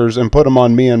characters and put them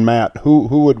on me and Matt, who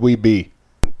would we be?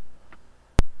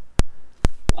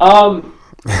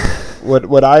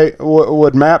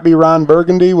 Would Matt be Ron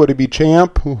Burgundy? Would he be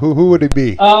Champ? Who would he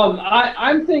be?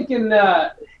 I'm thinking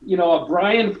a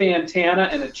Brian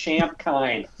Fantana and a Champ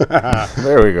kind.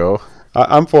 There we go.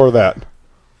 I'm for that.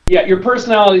 Yeah, your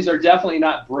personalities are definitely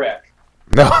not Brick.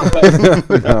 No.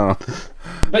 But, No.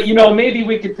 But maybe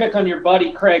we could pick on your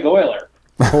buddy Craig Euler.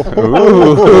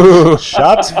 Ooh,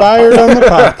 shots fired on the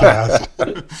podcast.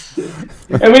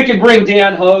 And we could bring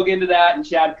Dan Hogue into that, and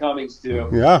Chad Cummings too.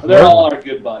 Yeah, they're all our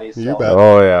good buddies. You bet.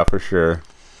 Oh yeah, for sure.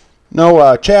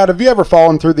 No, Chad, have you ever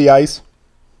fallen through the ice?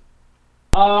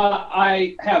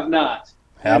 I have not,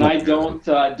 and I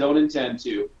don't intend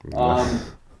to. I'm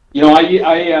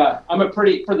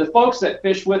for the folks that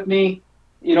fish with me,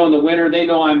 in the winter, they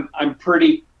know I'm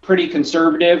pretty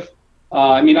conservative.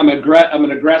 I'm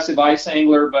an aggressive ice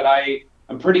angler, but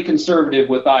I'm pretty conservative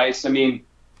with ice.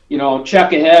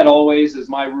 Check ahead always is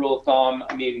my rule of thumb.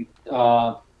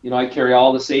 I carry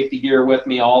all the safety gear with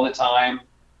me all the time,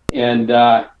 and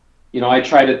I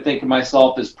try to think of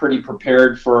myself as pretty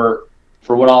prepared for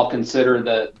what I'll consider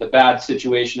the bad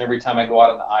situation every time I go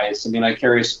out on the ice. I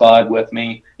carry a spud with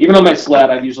me, even on my sled.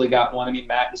 I've usually got one.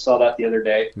 Matt just saw that the other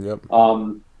day. Yep.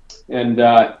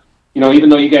 Even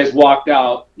though you guys walked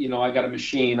out, I got a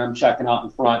machine. I'm checking out in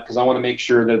front because I want to make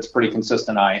sure that it's pretty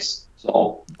consistent ice.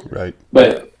 So, right.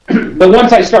 But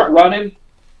once I start running,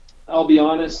 I'll be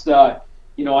honest. I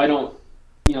don't.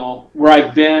 Where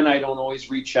I've been, I don't always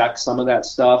recheck some of that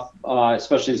stuff,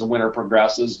 especially as the winter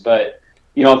progresses. But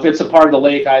if it's a part of the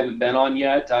lake I haven't been on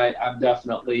yet, I'm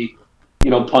definitely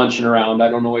punching around. I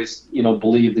don't always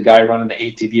believe the guy running the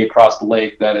ATV across the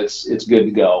lake that it's good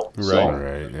to go. Right. So.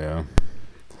 Right. Yeah.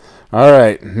 All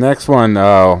right, next one.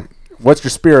 What's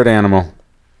your spirit animal?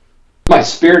 My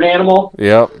spirit animal?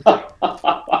 Yep.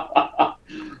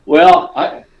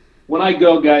 Well, when I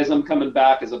go, guys, I'm coming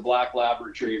back as a black lab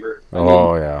retriever.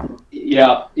 Yeah.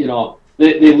 Yeah,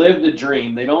 They live the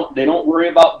dream. They don't worry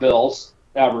about bills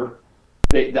ever.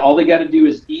 All they got to do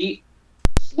is eat,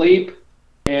 sleep,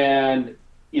 and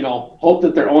hope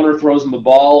that their owner throws them the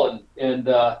ball, and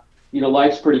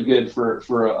life's pretty good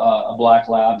for a black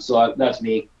lab. So that's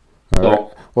me. All right.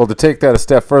 Well, to take that a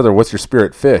step further, what's your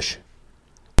spirit fish?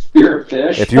 Spirit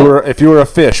fish. If you were a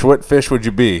fish, what fish would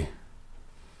you be?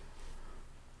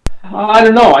 I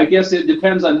don't know. I guess it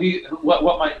depends on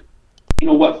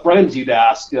what friends you'd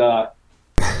ask. I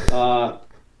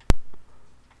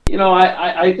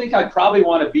think I'd probably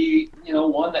want to be,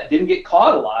 one that didn't get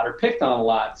caught a lot or picked on a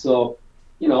lot. So,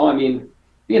 being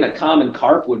a common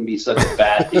carp wouldn't be such a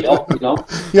bad deal,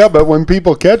 Yeah, but when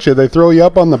people catch you, they throw you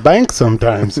up on the bank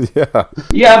sometimes. Yeah.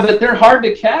 Yeah, but they're hard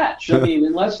to catch. I mean,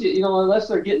 unless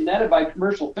they're getting netted by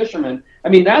commercial fishermen. I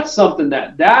mean, that's something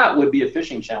that would be a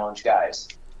fishing challenge, guys.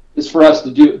 Is for us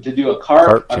to do a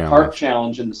carp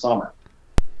challenge in the summer.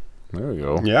 There you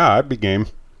go. Yeah, I'd be game.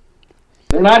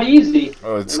 They're not easy.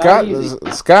 Scott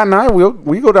and I,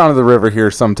 we go down to the river here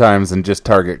sometimes and just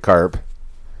target carp.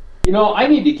 I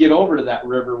need to get over to that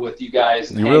river with you guys.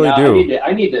 And you really do.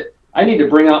 I need to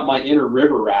bring out my inner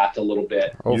river rat a little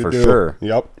bit. Oh, for sure.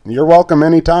 Yep, you're welcome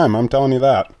anytime. I'm telling you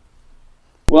that.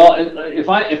 Well,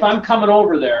 if I'm coming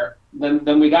over there,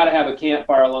 then we got to have a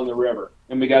campfire along the river,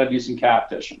 and we got to do some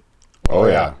catfishing. Oh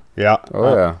yeah.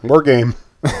 Oh yeah. We're game.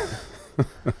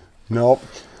 Nope.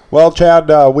 Well, Chad,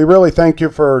 we really thank you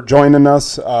for joining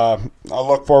us. I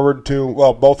look forward to,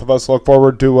 both of us look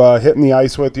forward to hitting the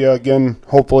ice with you again,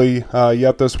 hopefully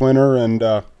yet this winter. And,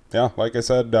 like I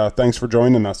said, thanks for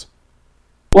joining us.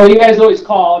 Well, you guys always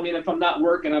call. I mean, if I'm not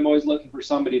working, I'm always looking for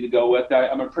somebody to go with.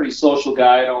 I'm a pretty social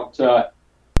guy.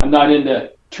 I'm not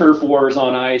into turf wars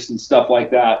on ice and stuff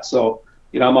like that. So,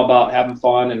 I'm about having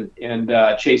fun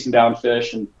and chasing down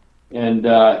fish and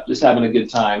just having a good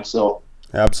time. So.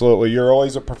 Absolutely. You're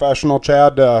always a professional,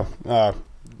 Chad.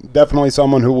 Definitely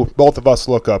someone who both of us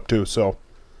look up to. So,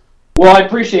 well, I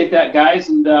appreciate that, guys.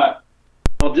 And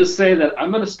I'll just say that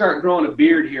I'm going to start growing a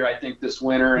beard here, I think, this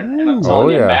winter. And I'm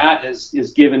telling you, Matt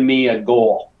is giving me a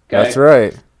goal. Okay? That's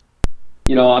right.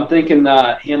 I'm thinking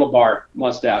handlebar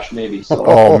mustache maybe. So.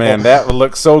 Oh, man, that would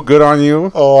look so good on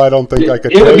you. Oh, I don't think I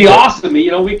could. It would be awesome.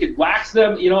 We could wax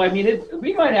them.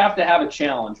 We might have to have a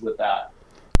challenge with that.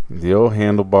 The old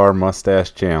handlebar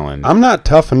mustache challenge. I'm not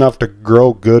tough enough to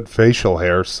grow good facial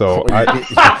hair, so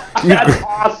That's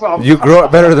awesome. You grow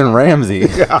it better than Ramsey.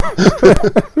 Yeah.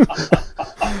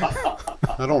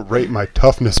 I don't rate my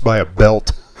toughness by a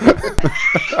belt.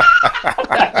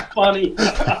 That's funny.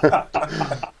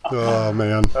 Oh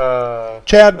man.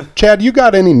 Chad, you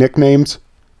got any nicknames?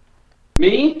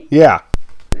 Me? Yeah.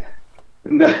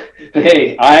 No,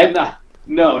 hey, I'm not.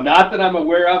 No, not that I'm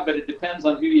aware of, but it depends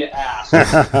on who you ask.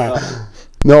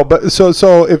 No, but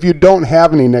so if you don't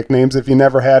have any nicknames, if you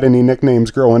never had any nicknames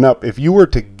growing up, if you were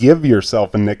to give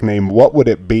yourself a nickname, what would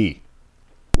it be?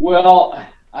 Well,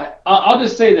 I'll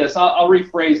just say this. I'll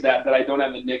rephrase that I don't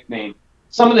have a nickname.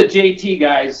 Some of the JT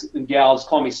guys and gals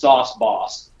call me Sauce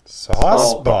Boss.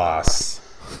 Sauce Boss.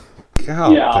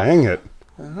 God dang it.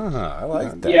 I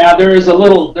like that. Yeah, there's a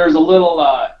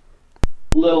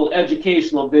little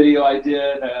educational video I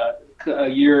did a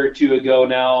year or two ago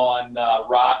now on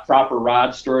proper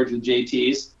rod storage with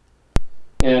JTs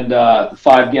and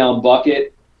 5-gallon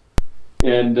bucket.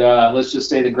 And let's just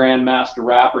say the Grandmaster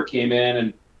Rapper came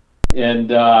in and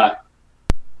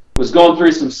was going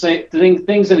through some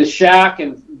things in his shack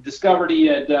and discovered he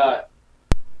had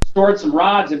stored some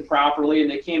rods improperly and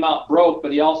they came out broke,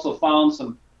 but he also found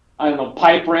some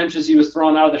pipe wrenches he was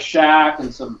throwing out of the shack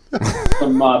and some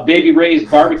Baby Ray's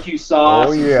barbecue sauce.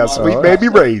 Oh yeah, sweet Baby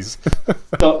Ray's.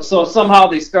 So somehow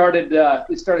they started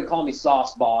calling me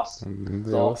Sauce Boss.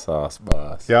 Sauce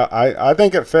Boss. Yeah, I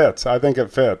think it fits.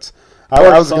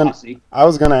 I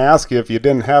was gonna ask you if you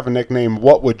didn't have a nickname,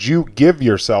 what would you give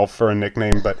yourself for a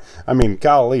nickname? But I mean,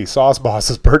 golly, Sauce Boss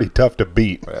is pretty tough to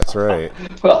beat. That's right.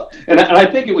 Well, and I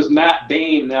think it was Matt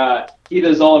Bain. He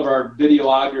does all of our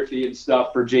videography and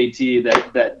stuff for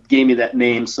JT that gave me that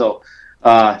name. So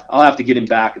I'll have to get him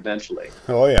back eventually.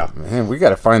 Oh yeah, man, we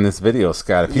got to find this video,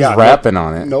 Scott. If he's rapping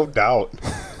on it, no doubt.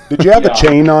 Did you have a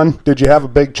chain on? Did you have a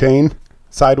big chain,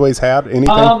 sideways hat,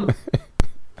 anything?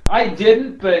 I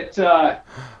didn't, but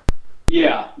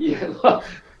yeah.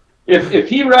 If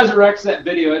he resurrects that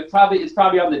video, it's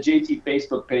probably on the JT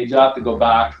Facebook page. I'll have to go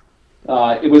back.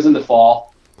 It was in the fall.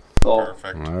 So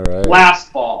perfect. All right.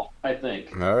 Last fall, I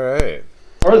think. All right.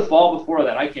 Or the fall before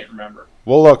that, I can't remember.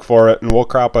 We'll look for it and we'll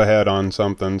crop ahead on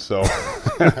something. So.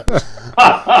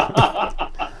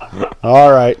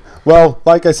 All right. Well,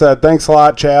 like I said, thanks a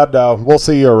lot, Chad. We'll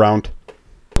see you around.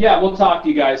 Yeah, we'll talk to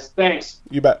you guys. Thanks.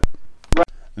 You bet.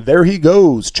 There he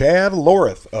goes, Chad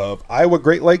Loreth of Iowa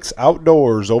Great Lakes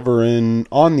Outdoors over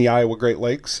on the Iowa Great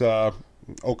Lakes,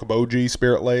 Okoboji,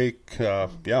 Spirit Lake,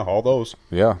 all those.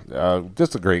 Yeah,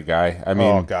 just a great guy. I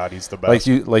mean, oh God, he's the best.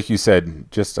 Like you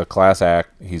said, just a class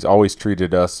act. He's always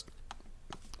treated us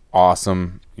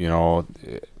awesome.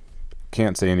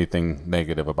 Can't say anything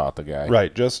negative about the guy.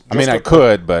 Right. I mean, I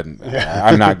could, but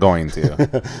I'm not going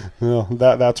to. Well,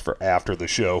 that's for after the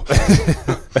show.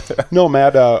 No,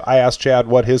 Matt, I asked Chad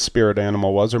what his spirit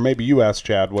animal was, or maybe you asked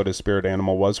Chad what his spirit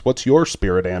animal was. What's your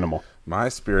spirit animal? My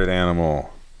spirit animal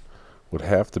would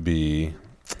have to be,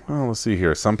 well, let's see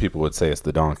here. Some people would say it's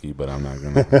the donkey, but I'm not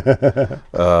going to.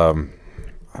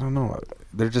 I don't know.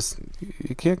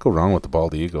 You can't go wrong with the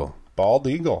bald eagle. Bald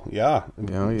eagle, yeah.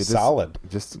 Solid.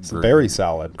 Very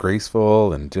solid.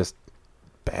 Graceful and just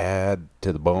bad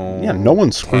to the bone. Yeah, no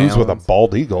one screws with a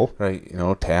bald eagle. Right,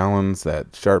 talons,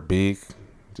 that sharp beak.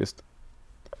 Just,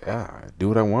 do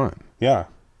what I want. Yeah.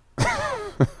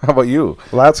 How about you?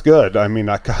 Well, that's good. I mean,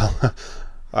 I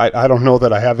don't know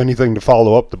that I have anything to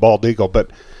follow up the bald eagle, but...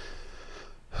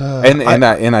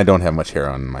 I don't have much hair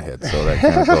on my head, so that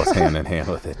kind of goes hand in hand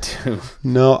with it too.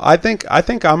 No, I think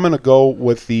I'm gonna go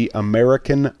with the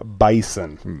American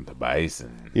bison. The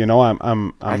bison.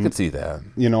 I could see that.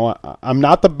 I'm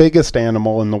not the biggest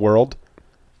animal in the world,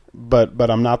 but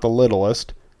I'm not the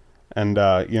littlest, and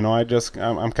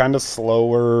I'm kind of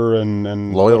slower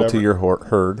and loyal whatever. to your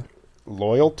herd.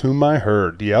 Loyal to my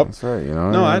herd. Yep. That's right.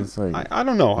 No, I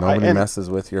don't know. Nobody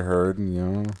messes with your herd.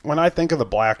 When I think of the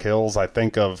Black Hills, I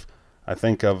think of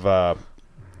the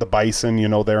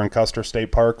bison. There in Custer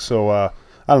State Park. So I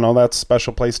don't know. That's a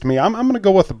special place to me. I'm going to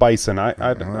go with the bison. I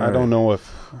don't know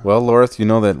if. Well, Loreth,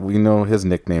 that we know his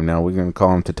nickname now. We're going to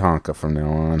call him Tatanka from now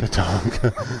on.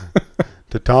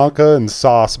 Tatanka and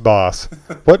Sauce Boss.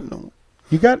 What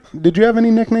you got? Did you have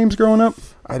any nicknames growing up?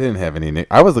 I didn't have any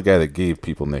I was the guy that gave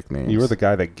people nicknames. You were the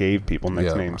guy that gave people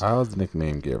nicknames. Yeah, I was the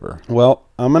nickname giver. Well,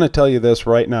 I'm going to tell you this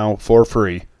right now for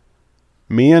free.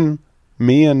 Me and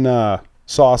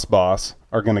Sauce Boss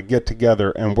are going to get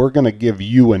together and we're going to give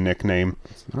you a nickname.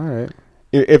 All right.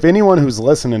 If anyone who's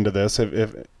listening to this,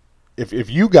 if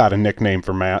you got a nickname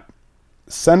for Matt,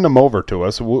 send them over to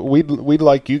us. We'd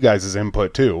like you guys'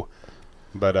 input too.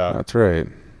 But that's right.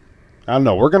 I don't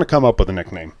know. We're going to come up with a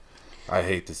nickname. I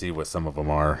hate to see what some of them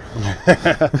are.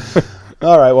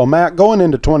 All right. Well, Matt, going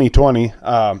into 2020,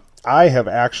 I have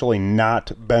actually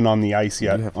not been on the ice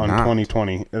yet on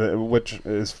 2020, which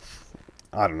is,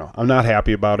 I don't know. I'm not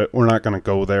happy about it. We're not going to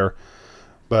go there.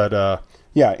 But,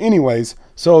 anyways,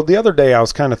 so the other day I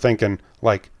was kind of thinking,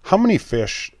 like, how many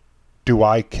fish do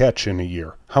I catch in a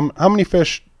year? How many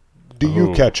fish do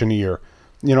you catch in a year?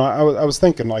 I was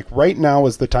thinking, like, right now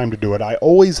is the time to do it. I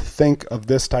always think of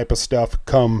this type of stuff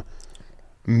come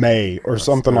May or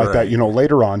something like that,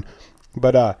 later on.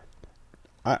 But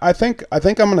I think I'm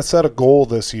going to set a goal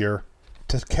this year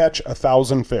to catch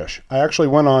 1,000 fish. I actually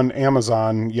went on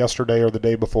Amazon yesterday or the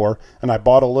day before, and I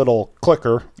bought a little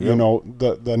clicker,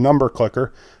 the number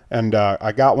clicker, and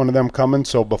I got one of them coming.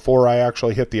 So before I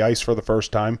actually hit the ice for the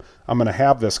first time, I'm going to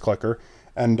have this clicker,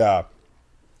 and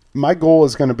my goal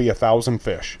is going to be 1,000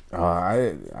 fish.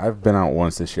 I've been out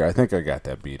once this year. I think I got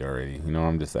that beat already.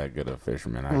 I'm just that good of a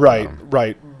fisherman.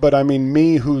 Right. But I mean,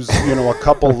 me, who's a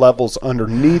couple levels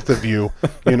underneath of you,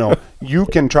 you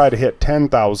can try to hit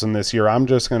 10,000 this year. I'm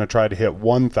just going to try to hit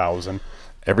 1,000.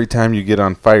 Every time you get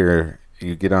on fire,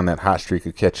 you get on that hot streak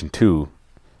of catching 2.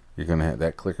 You're gonna have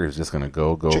that clicker is just gonna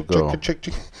go. But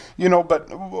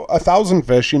 1,000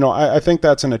 fish. I think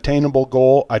that's an attainable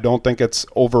goal. I don't think it's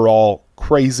overall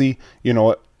crazy.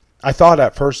 I thought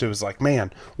at first it was like,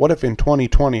 man, what if in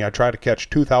 2020 I try to catch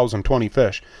 2,020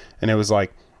 fish? And it was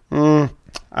like, I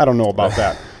don't know about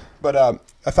that. But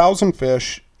 1,000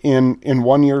 fish in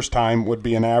 1 year's time would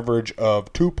be an average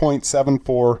of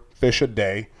 2.74 fish a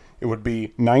day. It would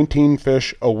be 19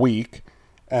 fish a week,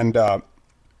 and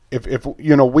If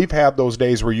we've had those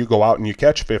days where you go out and you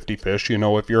catch 50 fish,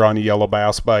 if you're on a yellow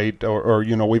bass bite or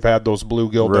we've had those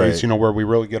bluegill days, where we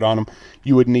really get on them.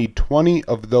 You would need 20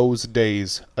 of those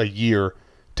days a year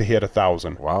to hit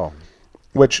 1,000. Wow.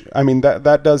 Which, I mean,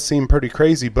 that does seem pretty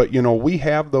crazy, but, we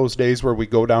have those days where we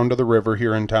go down to the river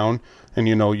here in town and,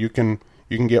 you can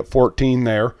get 14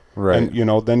 there. Right.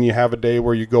 And, then you have a day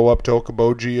where you go up to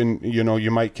Okoboji and,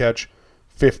 you might catch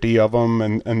 50 of them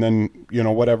and then,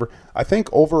 whatever. I think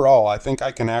overall, I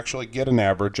can actually get an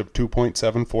average of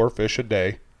 2.74 fish a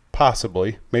day.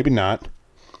 Possibly. Maybe not.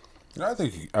 I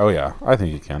think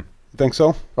you can. Think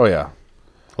so? Oh, yeah.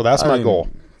 Well, that's my goal.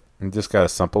 You just got to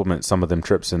supplement some of them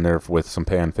trips in there with some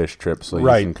panfish trips so you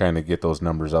can kind of get those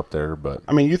numbers up there. But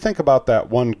I mean, you think about that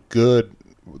one good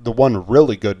the one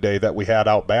really good day that we had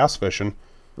out bass fishing,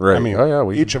 Right. I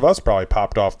mean, each of us probably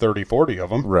popped off 30, 40 of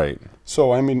them. Right.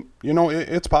 So, I mean,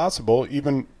 it's possible,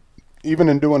 even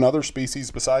in doing other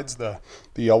species besides the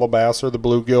yellow bass or the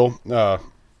bluegill,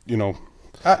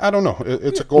 I don't know.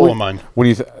 It's a goal of mine.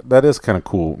 That is kind of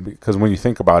cool, because when you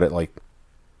think about it, like,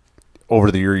 over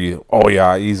the year,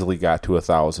 I easily got to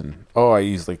 1,000. Oh, I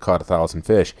easily caught 1,000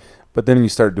 fish. But then you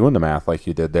start doing the math like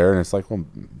you did there, and it's like, well,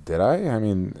 did I? I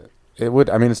mean,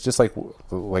 it's just like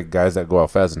guys that go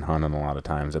out pheasant hunting a lot of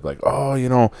times. They're like,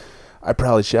 I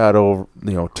probably shot over,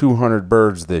 200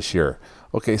 birds this year.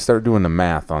 Okay, start doing the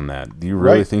math on that. Do you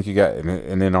really think you got?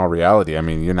 And in all reality, I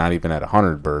mean, you're not even at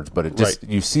 100 birds, but it just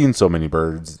you've seen so many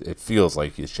birds, it feels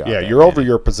like you shot. Yeah, you're over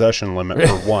your possession limit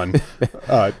for one.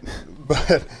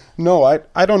 But no,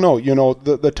 I don't know.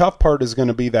 The tough part is going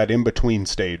to be that in between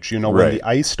stage. When the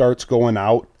ice starts going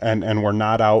out and we're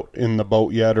not out in the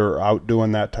boat yet or out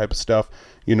doing that type of stuff.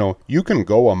 You can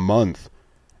go a month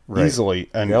easily,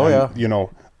 and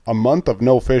a month of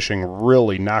no fishing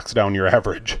really knocks down your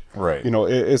average. Right.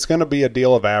 It's going to be a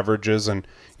deal of averages, and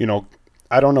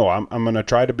I don't know. I'm going to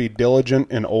try to be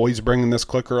diligent in always bringing this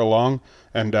clicker along.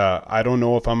 And I don't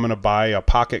know if I'm going to buy a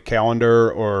pocket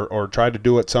calendar or try to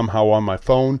do it somehow on my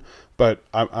phone. But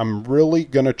I'm really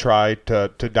going to try to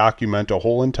document a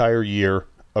whole entire year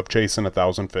of chasing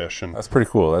 1,000 fish. And that's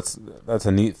pretty cool. That's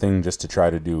a neat thing just to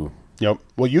try to do. Yep.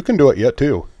 Well, you can do it yet,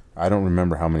 too. I don't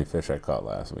remember how many fish I caught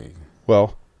last week.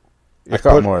 Well, I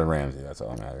caught more than Ramsey. That's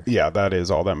all that matters. Yeah, that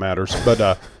is all that matters.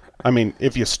 But, I mean,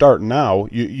 if you start now,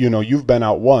 you've been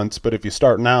out once. But if you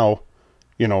start now,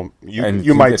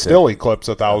 you might still eclipse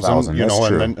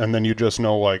 1,000, and then you just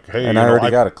know, like, hey, and I already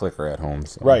got a clicker at home.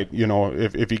 So. Right.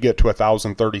 If you get to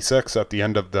 1,036 at the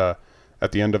end of the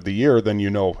year, then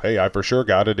hey, I for sure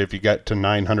got it. If you get to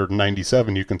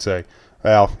 997, you can say,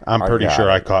 well, I'm pretty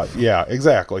sure I caught. Yeah,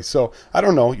 exactly. So I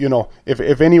don't know,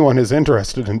 if anyone is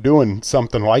interested in doing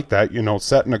something like that,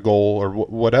 setting a goal or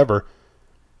whatever,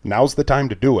 now's the time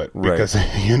to do it because,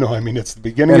 it's the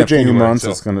beginning of January. In a few months,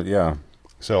 it's going to,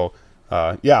 So,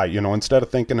 instead of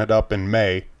thinking it up in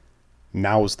May,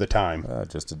 now's the time.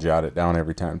 Just to jot it down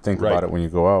every time. Think about it when you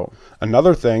go out.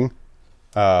 Another thing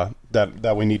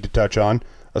that we need to touch on,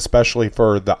 especially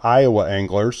for the Iowa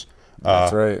anglers.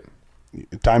 That's right.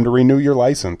 Time to renew your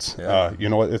license. Yeah.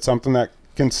 It's something that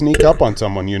can sneak up on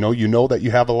someone. You know that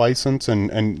you have a license,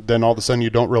 and then all of a sudden you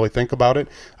don't really think about it.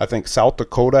 I think South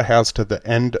Dakota has to the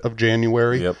end of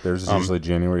January. Yep, there's usually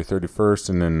January 31st,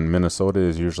 and then Minnesota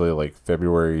is usually like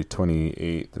February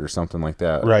 28th or something like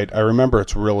that. Right. I remember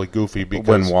it's really goofy because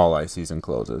when walleye season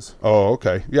closes. Oh,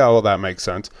 okay. Yeah, well, that makes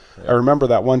sense. Yeah. I remember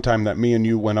that one time that me and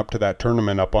you went up to that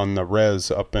tournament up on the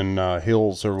res up in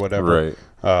Hills or whatever.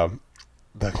 Right.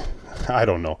 I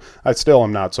don't know. I still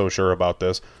am not so sure about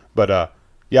this, but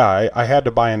I had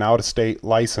to buy an out-of-state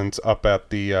license up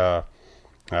at the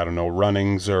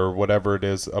Runnings or whatever it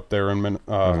is up there in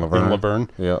Laverne.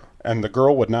 Yeah. And the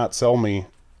girl would not sell me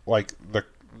like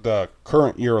the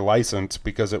current year license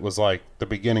because it was like the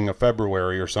beginning of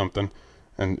February or something,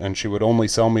 and she would only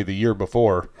sell me the year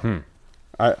before.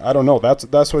 I don't know.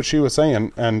 That's what she was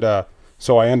saying, and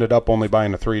so I ended up only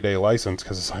buying a 3-day license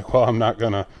because it's like, well, I'm not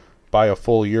gonna buy a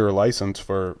full year license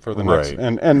for the next,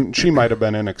 and she might have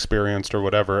been inexperienced or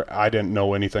whatever. I didn't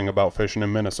know anything about fishing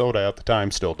in Minnesota at the time,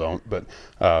 still don't, but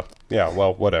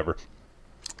well, whatever.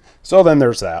 So then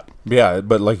there's that. Yeah,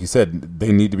 but like you said,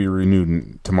 they need to be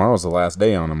renewed. Tomorrow's the last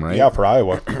day on them, right? Yeah, for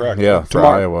Iowa, correct. Yeah, for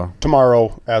Iowa.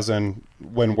 Tomorrow, as in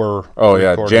when we're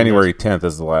January 10th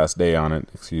is the last day on it,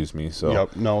 excuse me. So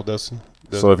yep, no, this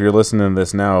So if you're listening to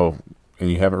this now and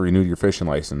you haven't renewed your fishing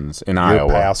license in Iowa, you're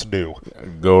past due.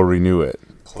 Go renew it.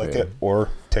 Click it or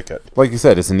ticket. Like you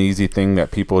said, it's an easy thing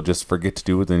that people just forget to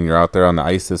do. Then you're out there on the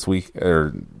ice this week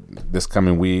or this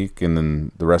coming week, and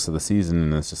then the rest of the season,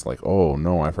 and it's just like, oh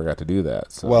no, I forgot to do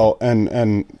that. So. Well,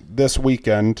 and this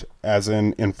weekend, as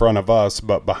in front of us,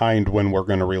 but behind when we're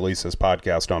going to release this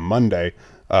podcast on Monday,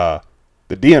 the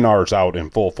DNR's out in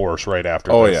full force right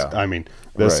after this. Yeah. I mean,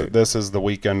 this is the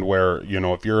weekend where,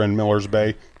 if you're in Millers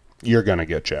Bay, you're going to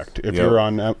get checked. If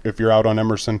you're out on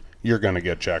Emerson, you're going to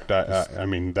get checked. I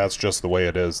mean, that's just the way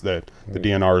it is. That the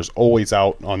DNR is always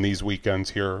out on these weekends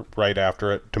here right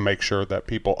after it to make sure that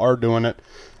people are doing it.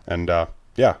 And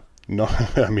no,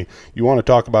 I mean, you want to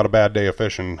talk about a bad day of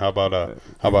fishing? How about a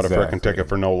frickin' ticket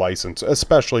for no license?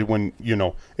 Especially when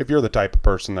if you're the type of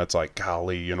person that's like,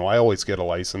 golly, I always get a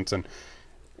license and.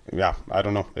 Yeah, I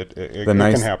don't know. It can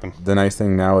happen. The nice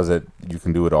thing now is that you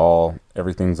can do it all.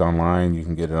 Everything's online. You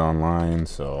can get it online.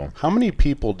 So, how many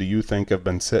people do you think have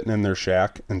been sitting in their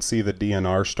shack and see the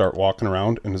DNR start walking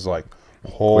around and is like,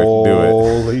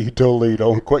 holy Toledo? you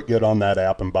don't get on that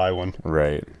app and buy one.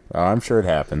 Right. I'm sure it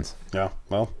happens. Yeah.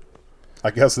 Well,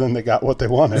 I guess then they got what they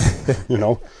wanted,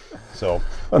 So,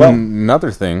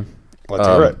 another thing. Let's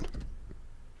hear it.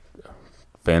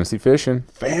 Fantasy fishing.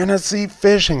 Fantasy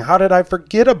fishing. How did I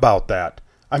forget about that?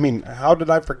 I mean, how did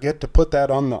I forget to put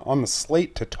that on the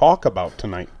slate to talk about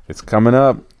tonight? It's coming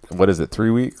up. What is it,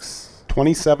 3 weeks?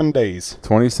 27 days.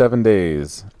 27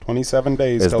 days. 27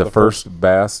 days is till the first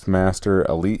Bassmaster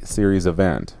Elite Series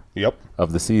event. Yep.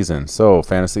 Of the season. So,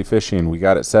 fantasy fishing, we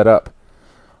got it set up.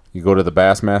 You go to the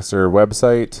Bassmaster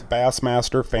website.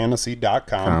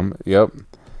 Bassmasterfantasy.com. Yep.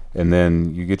 And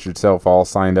then you get yourself all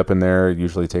signed up in there. It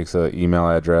usually takes an email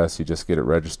address. You just get it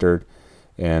registered.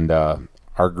 And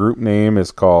our group name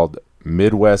is called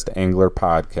Midwest Angler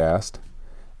Podcast.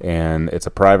 And it's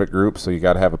a private group, so you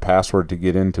got to have a password to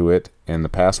get into it. And the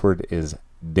password is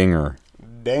Dinger.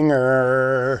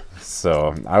 Dinger.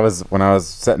 So when I was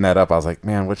setting that up, I was like,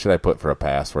 man, what should I put for a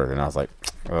password? And I was like,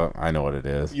 oh, I know what it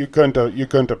is. You couldn't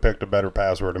have picked a better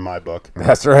password in my book.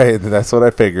 That's right. That's what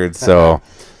I figured. So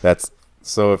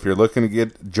So if you're looking to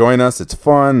join us, it's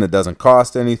fun. It doesn't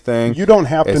cost anything. You don't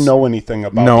have to know anything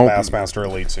about the Bassmaster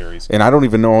Elite Series. And I don't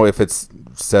even know if it's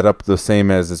set up the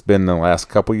same as it's been the last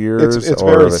couple years. It's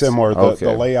very similar.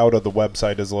 The layout of the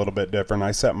website is a little bit different.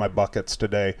 I set my buckets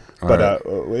today. But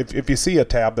if you see a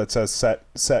tab that says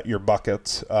set your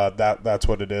buckets, that's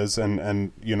what it is.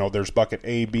 And there's bucket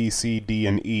A, B, C, D,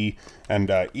 and E.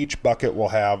 And each bucket will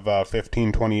have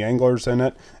 15, 20 anglers in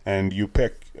it. And you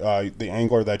pick the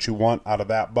angler that you want out of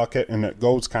that bucket, and it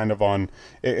goes kind of on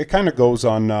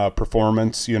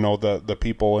performance. The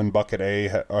people in bucket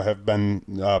A have been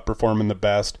performing the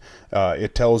best.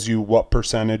 It tells you what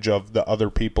percentage of the other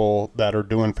people that are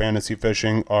doing fantasy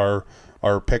fishing are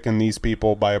picking these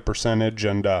people by a percentage,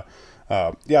 and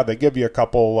they give you a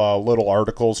couple little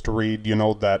articles to read,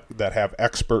 that have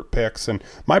expert picks. And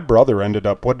my brother ended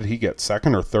up, what did he get,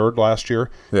 second or third last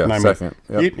year? Yeah, and second.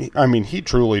 Yep. He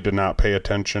truly did not pay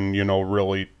attention,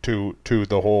 really to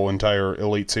the whole entire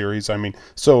Elite Series. I mean,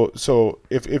 so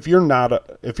if you're not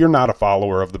a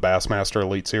follower of the Bassmaster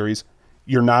Elite Series,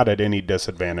 you're not at any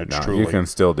disadvantage. No, truly, you can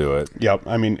still do it. Yep.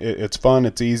 I mean, it's fun,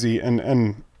 it's easy,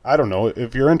 and I don't know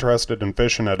if you're interested in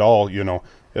fishing at all.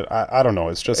 I don't know.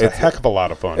 It's just a heck of a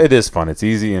lot of fun. It is fun. It's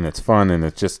easy and it's fun, and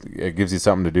it gives you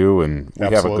something to do, and we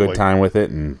have a good time with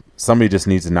it. And somebody just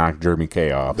needs to knock Jeremy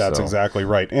K off. That's exactly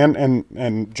right.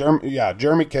 And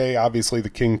Jeremy K, obviously the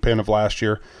kingpin of last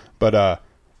year, but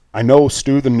I know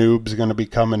Stu the Noob's going to be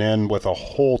coming in with a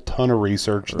whole ton of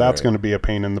research. Right. That's going to be a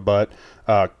pain in the butt.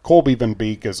 Colby Van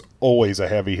Beek is always a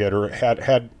heavy hitter.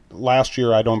 Had last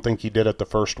year, I don't think he did it the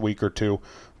first week or two,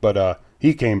 but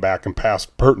he came back and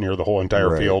passed pert near the whole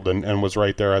entire field and was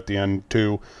right there at the end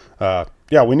too.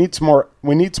 We need some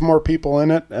more people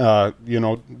in it.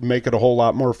 Make it a whole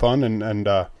lot more fun, and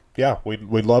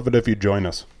we'd love it if you join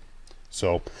us.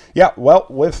 So,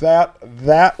 with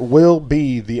that will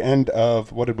be the end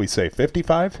of, what did we say,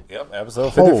 55? Yep,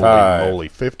 episode 55. Holy moly,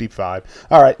 55.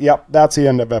 All right, that's the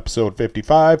end of episode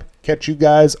 55. Catch you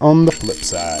guys on the flip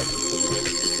side.